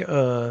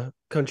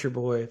country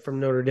boy from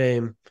Notre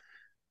Dame.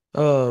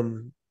 Oh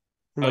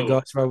my Oh,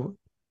 gosh, if I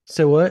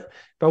say what?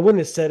 If I wouldn't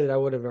have said it, I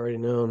would have already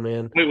known,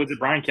 man. wait, was it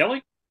Brian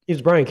Kelly? He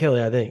was Brian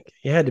Kelly, I think.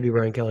 He had to be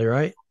Brian Kelly,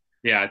 right?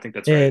 Yeah, I think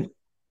that's right. And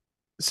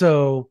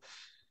so,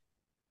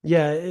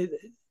 yeah,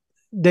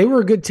 they were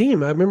a good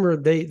team. I remember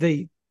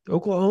they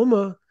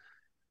Oklahoma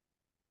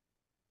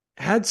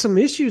had some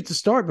issues to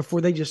start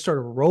before they just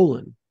started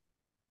rolling,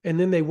 and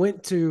then they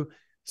went to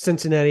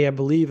Cincinnati, I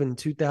believe, in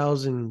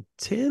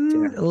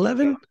 2010,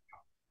 11.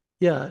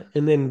 Yeah,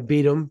 and then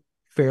beat them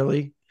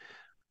fairly.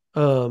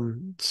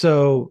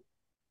 So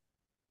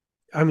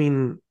I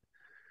mean,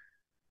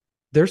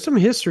 there's some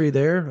history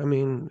there. I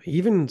mean,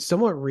 even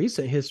somewhat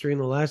recent history in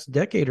the last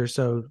decade or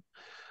so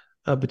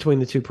between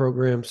the two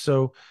programs.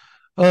 So,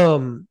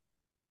 um,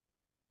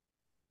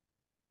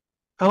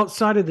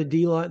 outside of the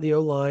D line, the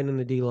O line, and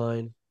the D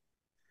line,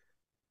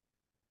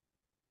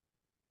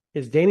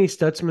 is Danny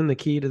Stutzman the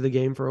key to the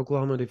game for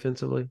Oklahoma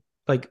defensively?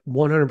 Like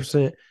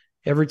 100%.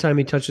 Every time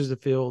he touches the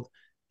field,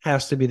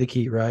 has to be the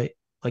key, right?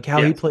 Like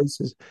how he Yes.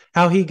 places,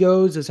 how he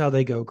goes is how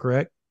they go.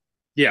 Correct?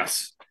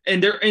 Yes.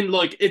 And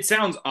like it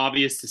sounds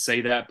obvious to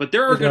say that, It does. but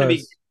there are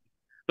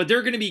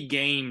going to be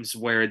games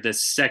where the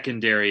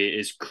secondary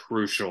is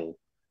crucial.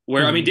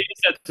 Where I mean, Mm-hmm. Danny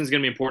Stetson's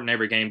going to be important in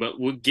every game, but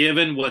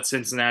given what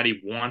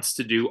Cincinnati wants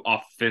to do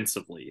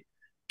offensively,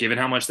 given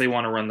how much they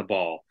want to run the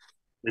ball,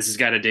 this has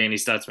got a Danny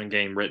Stutzman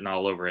game written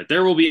all over it.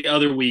 There will be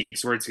other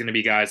weeks where it's going to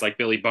be guys like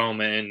Billy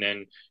Bowman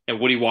and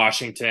Woody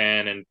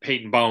Washington and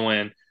Peyton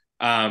Bowen.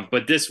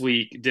 But this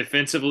week,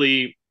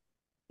 defensively,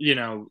 you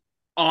know,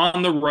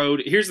 on the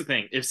road. Here's the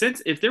thing: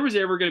 if there was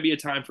ever going to be a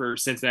time for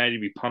Cincinnati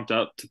to be pumped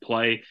up to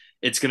play,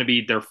 it's going to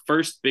be their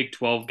first Big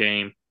 12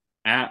 game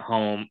at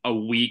home a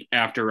week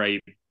after a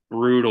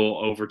brutal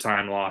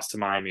overtime loss to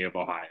Miami of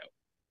Ohio.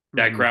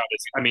 That Mm-hmm. crowd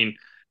is. I mean,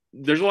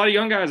 there's a lot of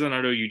young guys on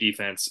that OU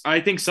defense. I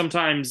think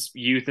sometimes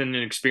youth and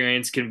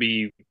experience can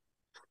be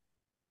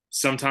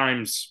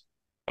sometimes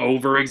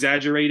over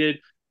exaggerated,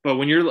 but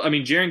when you're, I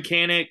mean, Jaron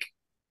Kanik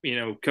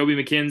Kobe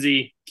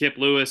McKenzie, Kip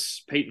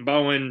Lewis, Peyton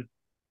Bowen,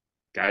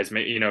 guys,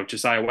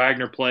 Josiah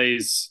Wagner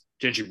plays,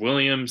 Gentry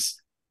Williams.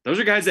 Those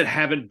are guys that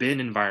haven't been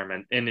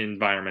in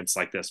environments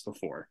like this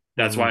before.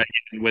 That's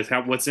Mm-hmm. why with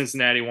what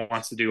Cincinnati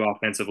wants to do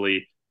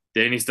offensively,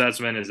 Danny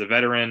Stutzman is a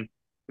veteran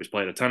who's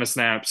played a ton of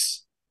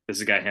snaps. This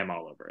has got him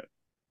all over it.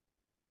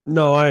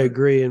 No, I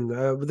agree. And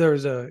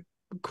there's a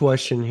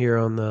question here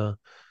on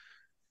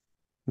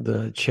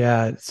the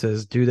chat. It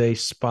says, "Do they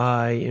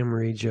spy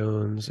Emory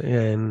Jones?"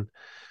 And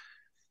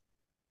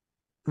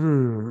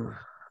hmm,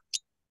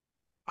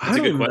 I That's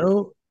a good don't question.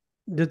 know.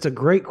 That's a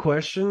great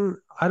question.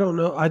 I don't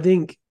know. I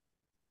think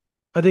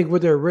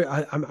what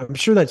I'm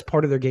sure that's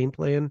part of their game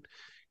plan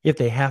if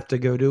they have to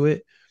go do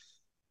it.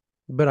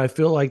 But I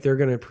feel like they're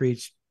going to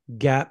preach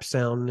gap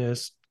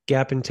soundness,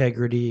 gap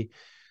integrity,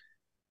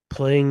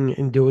 playing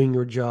and doing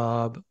your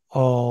job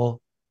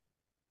all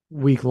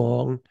week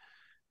long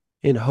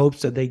in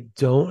hopes that they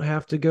don't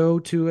have to go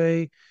to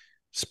a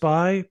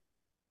spy.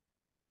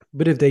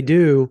 But if they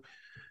do,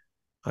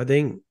 I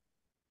think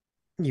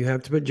you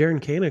have to put Jaron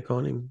Kanik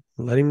on him.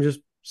 Let him just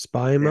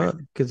spy him Yeah. up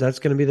because that's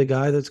going to be the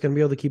guy that's going to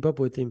be able to keep up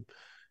with him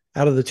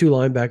out of the two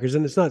linebackers.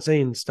 And it's not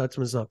saying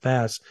Stutzman's not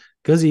fast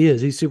because he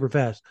is. He's super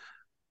fast.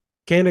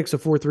 Kanik's a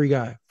 4-3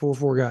 guy,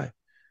 4-4 guy.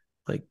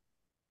 Like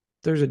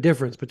there's a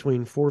difference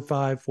between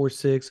 4-5,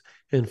 4-6,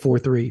 and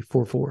 4-3,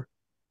 4-4.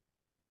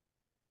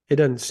 It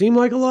doesn't seem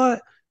like a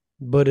lot,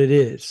 but it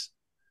is.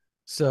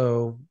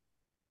 So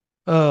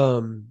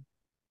um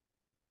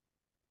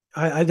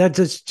I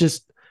that's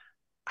just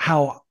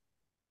how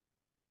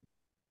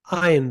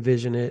I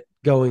envision it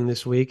going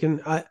this week.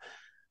 And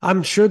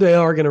I'm sure they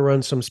are going to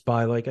run some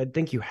spy. Like I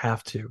think you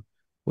have to.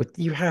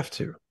 You have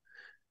to.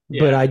 But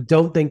Yeah. I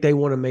don't think they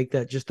want to make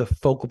that just a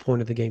focal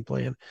point of the game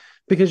plan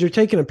because you're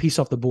taking a piece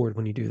off the board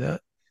when you do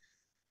that.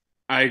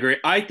 I agree.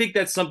 I think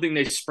that's something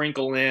they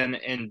sprinkle in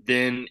and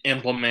then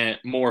implement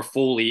more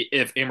fully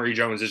if Emory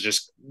Jones is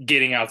just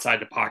getting outside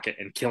the pocket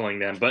and killing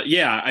them. But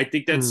yeah,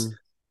 Mm,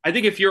 I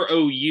think if you're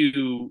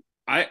OU,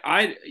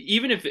 I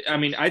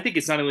think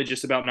it's not only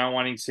just about not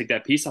wanting to take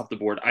that piece off the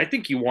board. I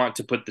think you want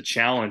to put the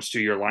challenge to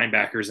your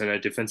linebackers and a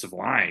defensive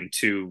line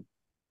to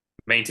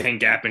maintain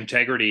gap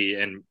integrity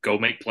and go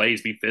make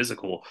plays, be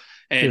physical.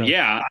 And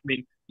yeah. yeah, I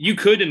mean, you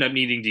could end up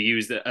needing to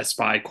use a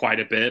spy quite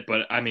a bit,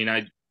 but I mean,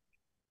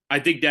 I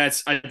think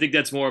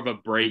that's more of a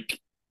break,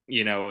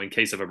 in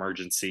case of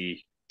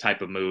emergency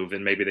type of move,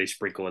 and maybe they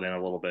sprinkle it in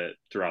a little bit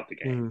throughout the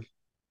game. Mm.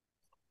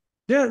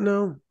 Yeah,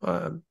 no.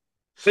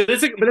 But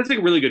that's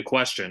a really good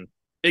question.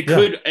 Yeah,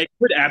 It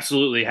could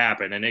absolutely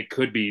happen, and it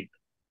could be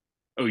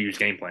OU's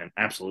game plan.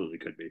 Absolutely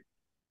could be.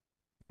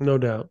 no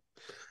doubt.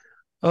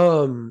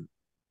 Um,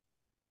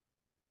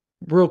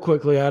 Real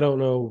quickly, I don't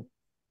know,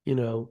 you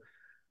know,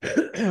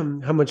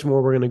 how much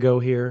more we're gonna go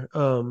here.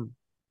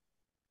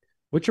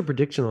 What's your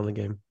prediction on the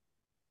game?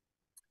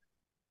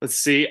 Let's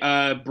see.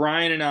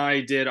 Brian and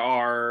I did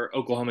our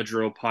Oklahoma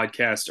drill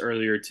podcast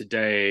earlier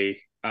today.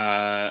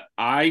 I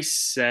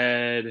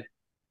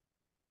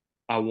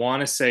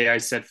want to say I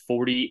said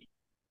 40.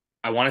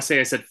 I want to say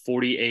I said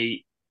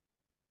 48.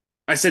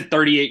 I said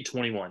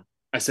 38-21.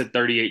 I said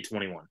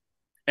 38-21.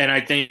 And I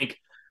think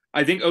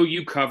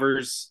OU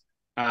covers.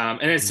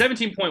 And a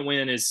 17-point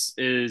win is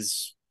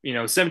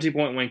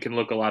 17-point win can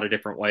look a lot of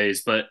different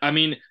ways, but I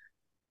mean,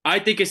 I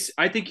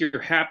think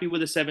you're happy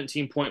with a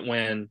 17-point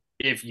win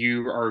if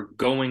you are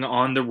going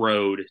on the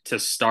road to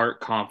start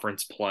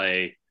conference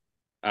play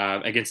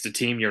against a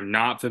team you're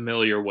not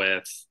familiar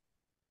with,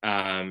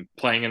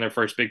 playing in their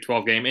first Big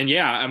 12 game. And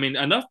yeah, I mean,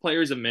 enough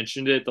players have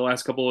mentioned it the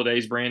last couple of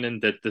days, Brandon,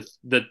 that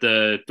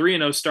the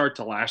 3-0 start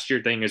to last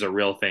year thing is a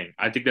real thing.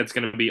 I think that's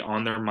going to be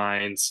on their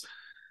minds.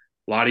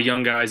 A lot of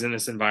young guys in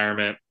this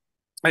environment.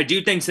 I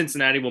do think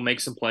Cincinnati will make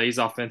some plays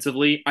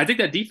offensively. I think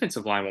that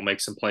defensive line will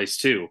make some plays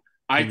too.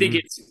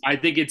 Mm-hmm. I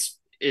think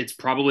it's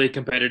probably a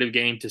competitive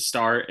game to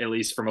start, at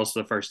least for most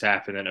of the first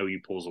half, and then OU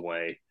pulls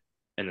away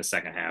in the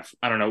second half.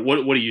 I don't know.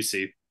 What do you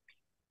see?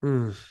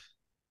 Mm.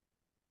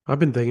 I've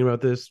been thinking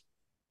about this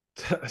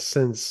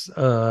since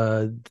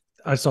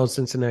I saw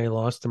Cincinnati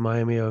lost to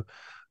Miami,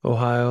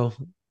 Ohio,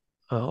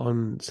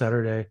 on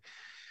Saturday.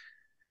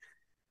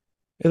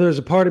 And there's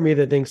a part of me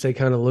that thinks they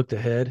kind of looked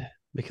ahead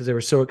because they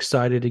were so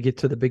excited to get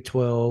to the Big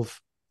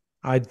 12.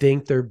 I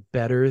think they're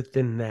better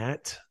than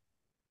that.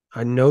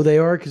 I know they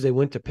are because they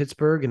went to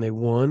Pittsburgh and they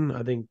won.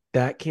 I think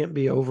that can't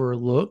be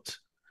overlooked,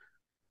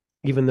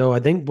 even though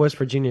I think West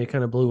Virginia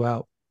kind of blew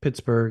out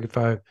Pittsburgh.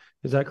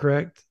 Is that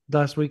correct?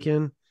 Last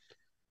weekend?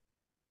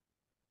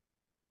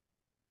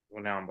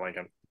 Well, now I'm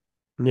blanking.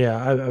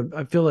 Yeah,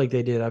 I feel like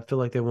they did. I feel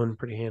like they won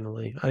pretty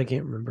handily. I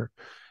can't remember.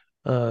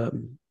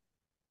 Um,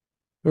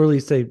 or at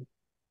least they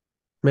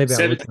maybe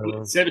I looked that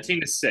wrong.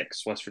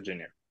 17-6, West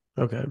Virginia.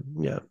 Okay,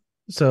 yeah.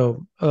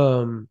 So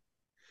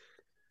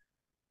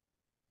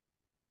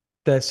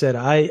that said,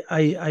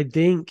 I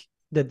think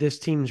that this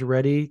team's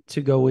ready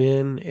to go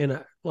in,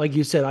 and like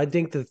you said, I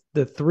think the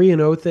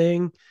 3-0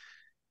 thing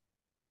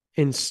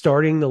and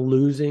starting the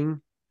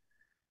losing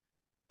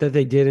that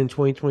they did in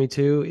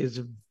 2022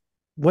 is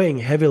weighing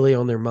heavily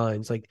on their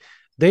minds. Like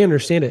they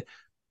understand it.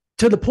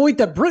 to the point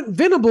that Brent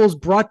Venables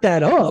brought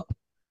that up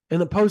in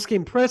the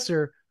post-game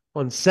presser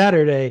on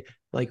Saturday.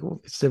 Like,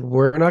 said,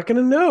 we're not going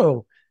to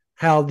know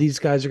how these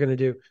guys are going to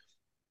do.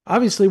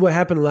 Obviously, what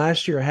happened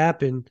last year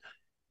happened.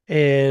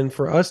 And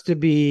for us to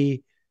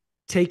be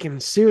taken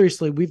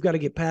seriously, we've got to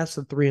get past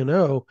the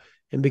 3-0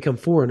 and become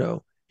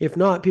 4-0. If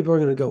not, people are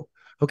going to go,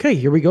 okay,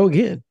 here we go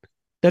again.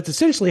 That's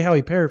essentially how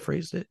he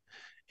paraphrased it.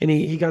 And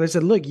he kind of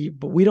said, look,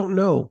 but we don't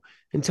know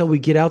until we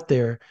get out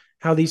there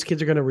how these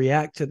kids are going to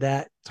react to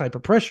that type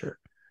of pressure.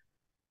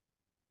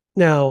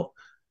 Now,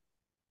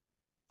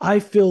 I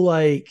feel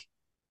like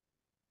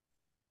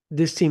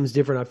this team's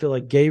different. I feel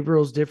like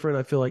Gabriel's different.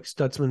 I feel like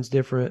Stutzman's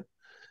different.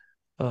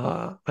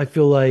 I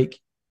feel like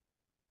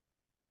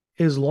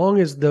as long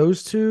as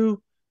those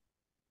two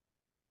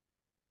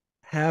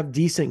have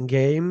decent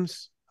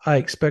games, I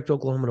expect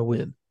Oklahoma to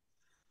win.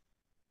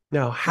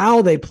 Now,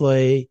 how they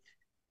play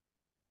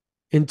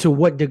and to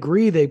what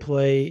degree they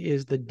play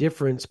is the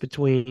difference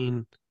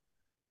between,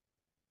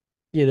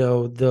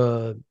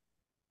 the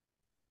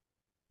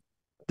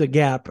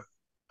gap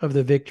of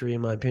the victory, in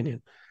my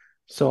opinion.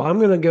 So I'm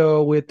going to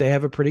go with they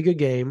have a pretty good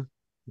game,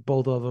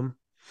 both of them.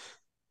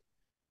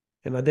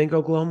 And I think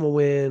Oklahoma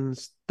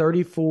wins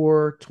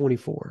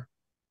 34-24.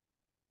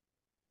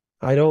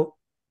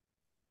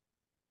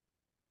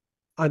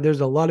 There's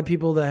a lot of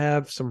people that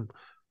have some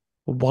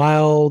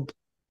wild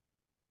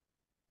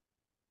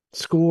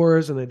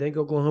scores and they think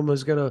Oklahoma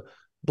is going to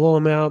blow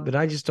them out, but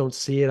I just don't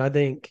see it. I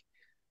think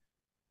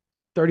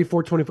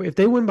 34-24. If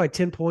they win by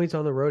 10 points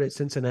on the road at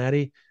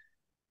Cincinnati,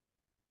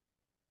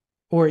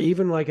 or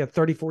even like a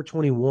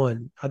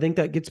 34-21, I think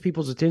that gets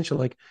people's attention.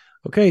 Like,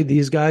 okay,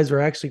 these guys are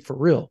actually for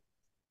real.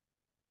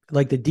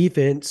 Like the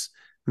defense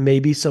may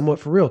be somewhat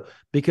for real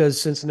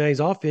because Cincinnati's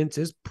offense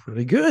is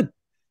pretty good.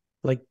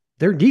 Like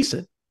they're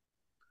decent.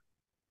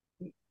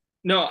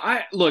 No,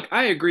 I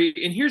agree.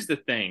 And here's the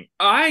thing.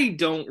 I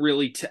don't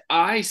really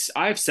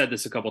I've said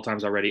this a couple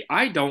times already.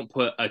 I don't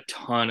put a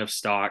ton of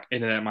stock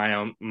into that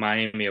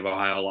Miami of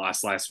Ohio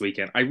loss last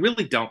weekend. I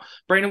really don't.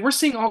 Brandon, we're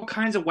seeing all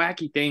kinds of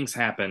wacky things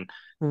happen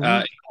in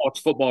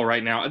college football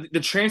right now. The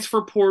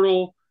transfer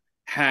portal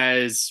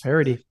has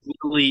parity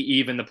really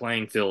evened the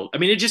playing field. I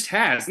mean, it just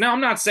has. Now,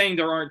 I'm not saying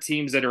there aren't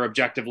teams that are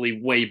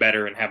objectively way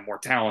better and have more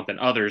talent than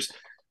others,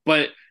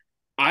 but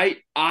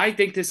I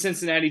think the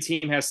Cincinnati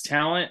team has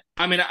talent.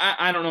 I mean,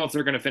 I don't know if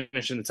they're going to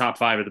finish in the top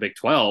 5 of the Big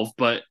 12,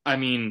 but I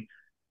mean,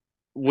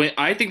 when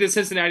I think the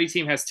Cincinnati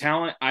team has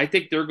talent, I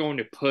think they're going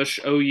to push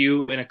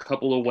OU in a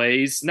couple of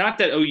ways. Not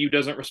that OU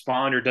doesn't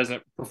respond or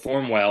doesn't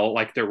perform well,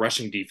 like their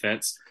rushing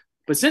defense,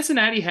 but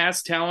Cincinnati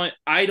has talent.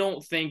 I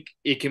don't think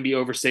it can be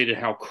overstated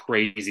how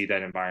crazy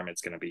that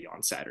environment's going to be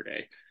on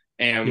Saturday.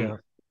 And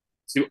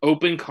to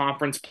open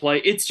conference play,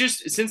 it's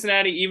just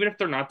Cincinnati, even if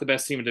they're not the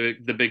best team in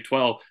the Big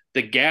 12,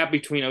 the gap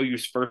between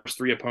OU's first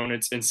 3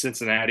 opponents and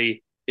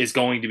Cincinnati is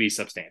going to be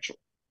substantial.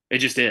 It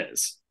just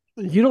is.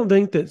 You don't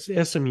think that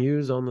SMU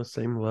is on the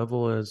same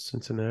level as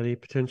Cincinnati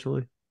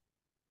potentially?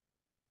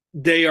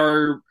 They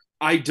are.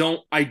 I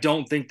don't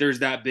think there's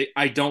that big.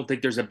 I don't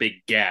think there's a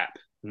big gap.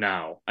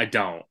 No, I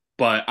don't.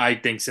 But I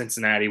think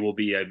Cincinnati will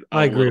be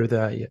I agree with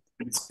that. Yeah,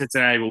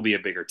 Cincinnati will be a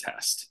bigger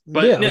test.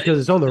 But yeah, because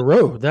it's on the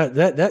road.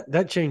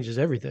 That changes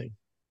everything.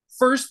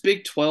 First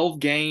Big 12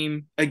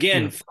 game,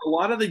 again, for a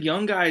lot of the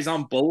young guys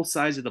on both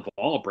sides of the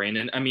ball,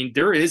 Brandon, I mean,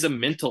 there is a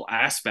mental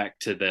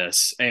aspect to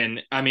this.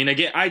 And I mean,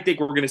 again, I think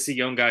we're going to see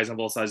young guys on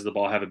both sides of the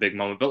ball have a big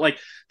moment. But like,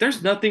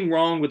 there's nothing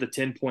wrong with a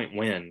 10-point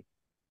win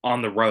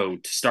on the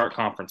road to start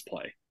conference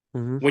play.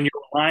 Mm-hmm. When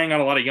you're relying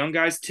on a lot of young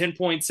guys, 10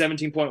 point,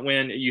 17-point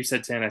win, you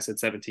said 10, I said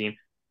 17.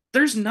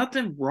 There's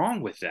nothing wrong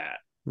with that.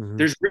 Mm-hmm.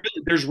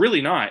 There's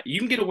really not. You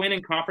can get a win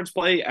in conference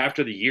play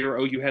after the year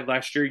OU had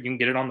last year. You can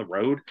get it on the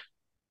road.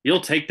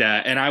 You'll take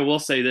that. And I will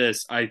say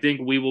this. I think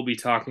we will be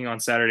talking on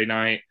Saturday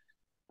night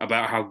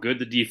about how good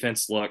the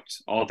defense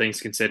looked, all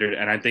things considered.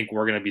 And I think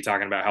we're going to be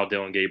talking about how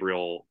Dillon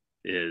Gabriel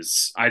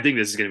is. I think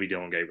this is going to be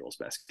Dillon Gabriel's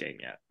best game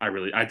yet.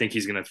 I think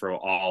he's going to throw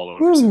all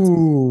over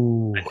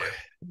Cincinnati.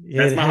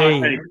 That's my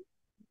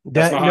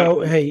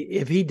hot take. Hey,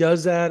 if he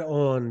does that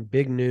on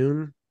Big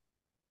Noon,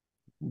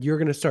 you're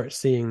going to start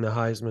seeing the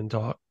Heisman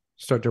talk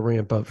start to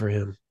ramp up for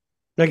him.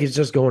 Like it's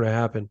just going to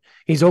happen.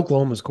 He's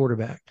Oklahoma's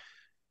quarterback.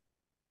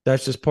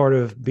 That's just part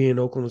of being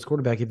Oklahoma's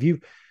quarterback.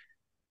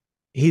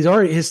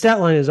 His stat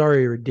line is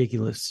already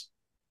ridiculous.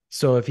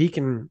 So if he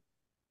can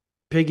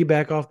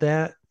piggyback off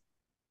that,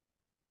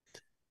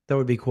 that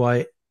would be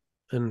quite,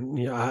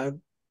 and I'd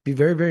be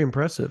very, very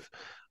impressive.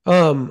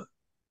 Real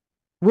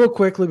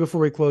quickly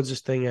before we close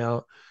this thing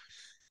out,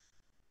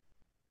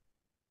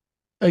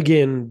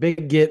 again,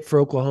 big get for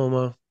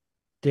Oklahoma,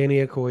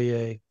 Danny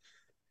Okoye,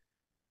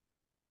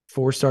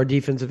 4-star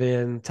defensive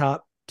end,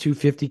 top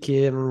 250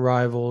 kid on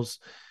Rivals.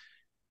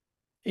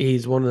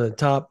 He's one of the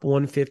top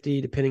 150,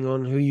 depending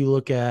on who you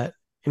look at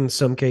in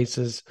some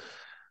cases.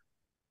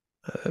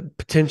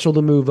 Potential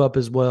to move up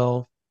as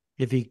well.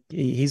 If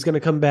he's going to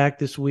come back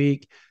this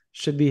week,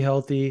 should be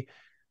healthy.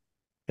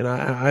 And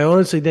I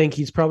honestly think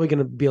he's probably going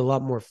to be a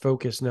lot more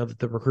focused now that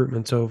the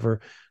recruitment's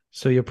over.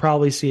 So you'll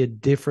probably see a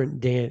different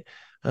Danny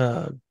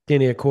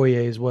Danny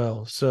Okoye as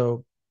well.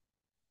 So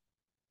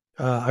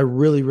I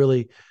really,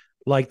 really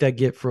like that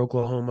get for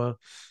Oklahoma.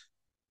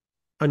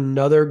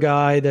 Another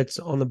guy that's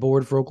on the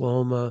board for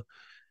Oklahoma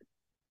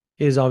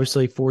is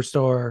obviously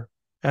four-star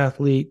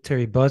athlete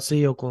Terry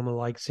Bussey. Oklahoma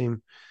likes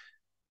him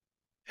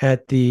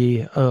at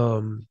the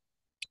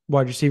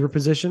wide receiver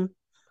position.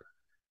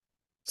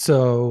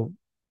 So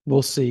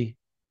we'll see.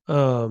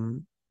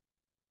 Um,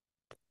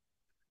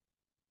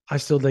 I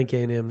still think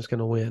A&M is going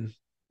to win.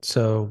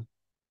 So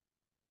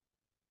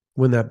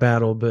win that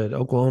battle, but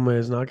Oklahoma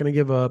is not going to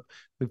give up.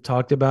 We've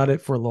talked about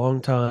it for a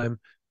long time.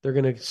 They're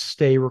going to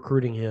stay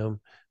recruiting him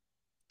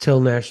till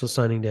National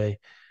Signing Day.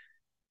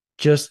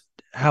 Just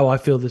how I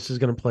feel this is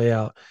going to play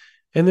out.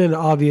 And then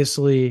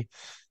obviously,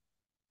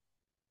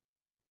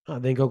 I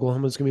think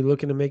Oklahoma's going to be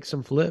looking to make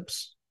some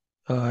flips.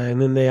 And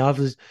then they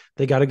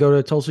got to go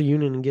to Tulsa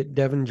Union and get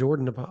Devin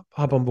Jordan to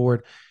hop on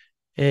board.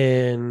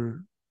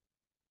 And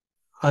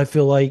I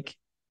feel like,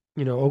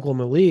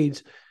 Oklahoma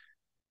leads,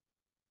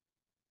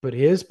 but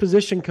his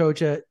position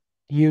coach at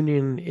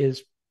Union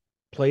is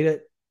played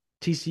at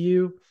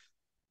TCU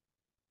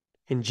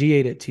and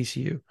G8 at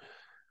TCU.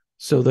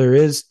 So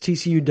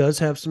TCU does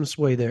have some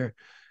sway there.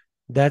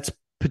 That's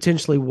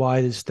potentially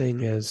why this thing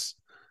has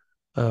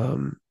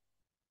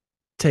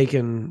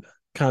taken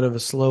kind of a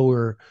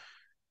slower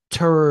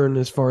turn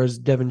as far as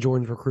Devin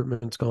Jordan's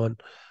recruitment's gone.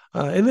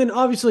 And then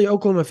obviously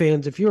Oklahoma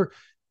fans, if you're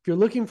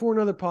looking for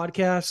another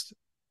podcast,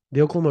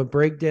 the Oklahoma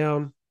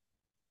Breakdown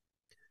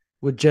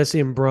with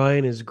Jesse and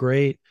Brian is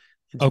great.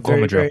 It's Oklahoma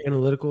very, drill. very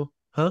analytical.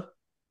 Huh?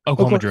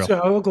 Oklahoma drill.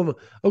 Oklahoma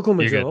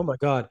You're drill. good. Oh my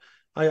God.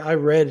 I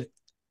read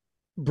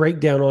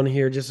breakdown on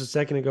here just a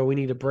second ago. We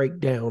need a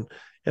breakdown.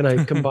 And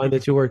I combined the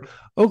two words.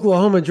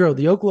 Oklahoma drill.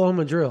 The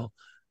Oklahoma drill.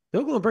 The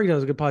Oklahoma Breakdown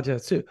is a good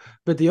podcast too.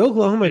 But the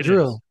Oklahoma It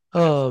drill,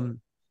 is.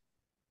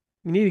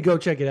 you need to go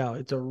check it out.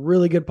 It's a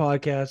really good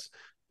podcast.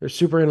 They're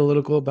super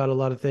analytical about a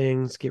lot of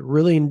things, get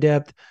really in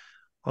depth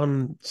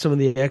on some of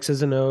the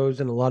X's and O's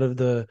and a lot of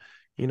the,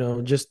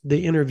 just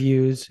the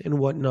interviews and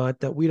whatnot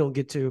that we don't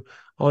get to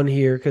on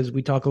here because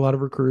we talk a lot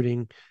of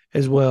recruiting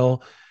as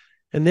well.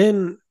 And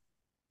then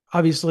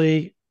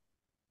obviously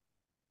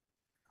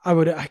I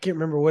can't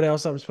remember what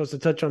else I'm supposed to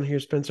touch on here,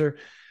 Spencer.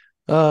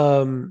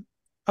 Oh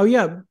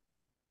yeah.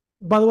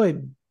 By the way,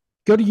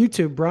 go to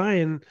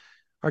YouTube.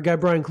 Our guy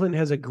Brian Clinton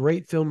has a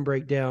great film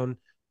breakdown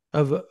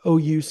of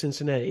OU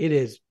Cincinnati. It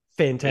is It's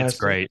fantastic.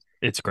 great.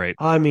 It's great.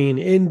 I mean,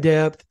 in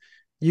depth.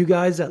 You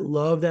guys that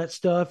love that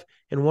stuff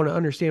and want to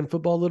understand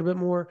football a little bit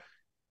more,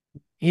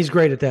 he's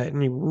great at that.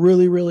 And he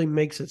really, really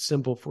makes it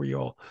simple for you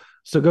all.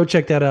 So go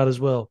check that out as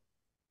well.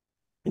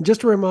 And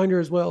just a reminder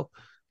as well,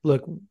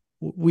 look,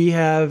 we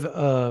have,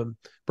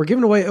 we're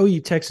giving away OU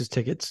Texas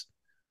tickets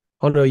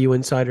on OU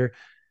Insider.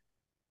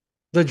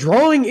 The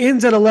drawing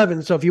ends at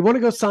 11. So if you want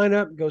to go sign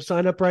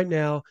up right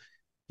now.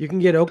 You can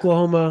get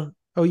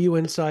OU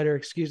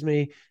Insider,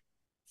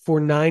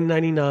 for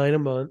 $9.99 a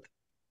month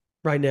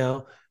right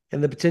now.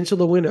 And the potential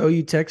to win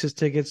OU Texas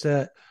tickets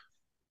that,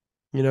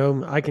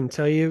 I can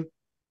tell you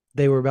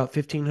they were about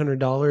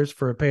 $1,500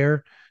 for a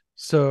pair.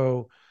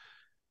 So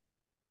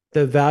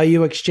the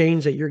value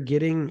exchange that you're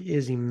getting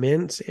is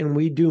immense. And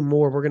we do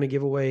more. We're going to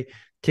give away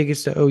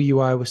tickets to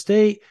OU Iowa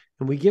State.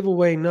 And we give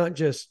away not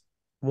just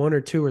one or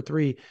two or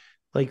three.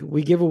 Like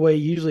we give away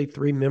usually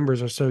 3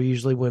 members or so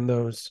usually win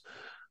those.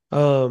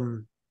 I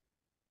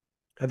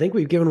think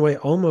we've given away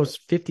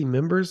almost 50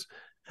 members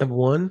have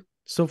won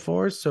so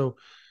far. So,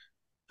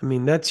 I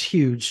mean, that's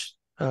huge.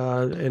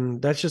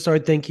 And that's just our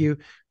thank you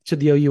to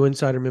the OU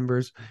Insider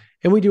members.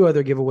 And we do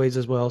other giveaways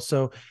as well.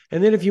 So,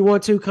 and then if you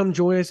want to come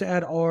join us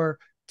at our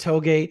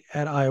tailgate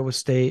at Iowa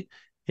State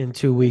in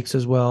 2 weeks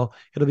as well,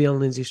 it'll be on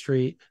Lindsay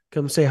Street.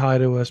 Come say hi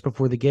to us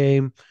before the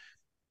game.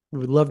 We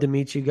would love to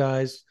meet you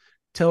guys.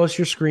 Tell us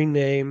your screen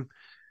name.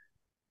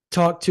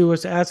 Talk to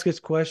us. Ask us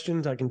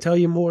questions. I can tell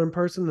you more in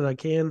person than I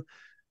can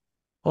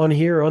on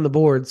here on the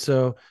board.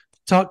 So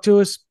talk to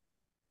us.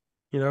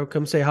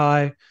 Come say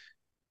hi.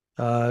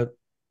 And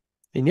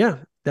yeah,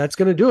 that's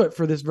going to do it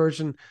for this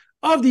version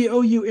of the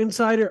OU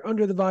Insider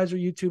Under the Visor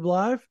YouTube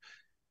Live.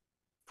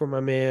 For my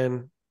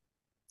man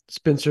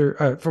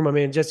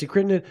Jesse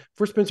Crittenden,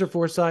 for Spencer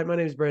Forsythe, my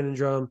name is Brandon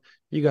Drum.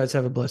 You guys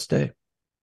have a blessed day.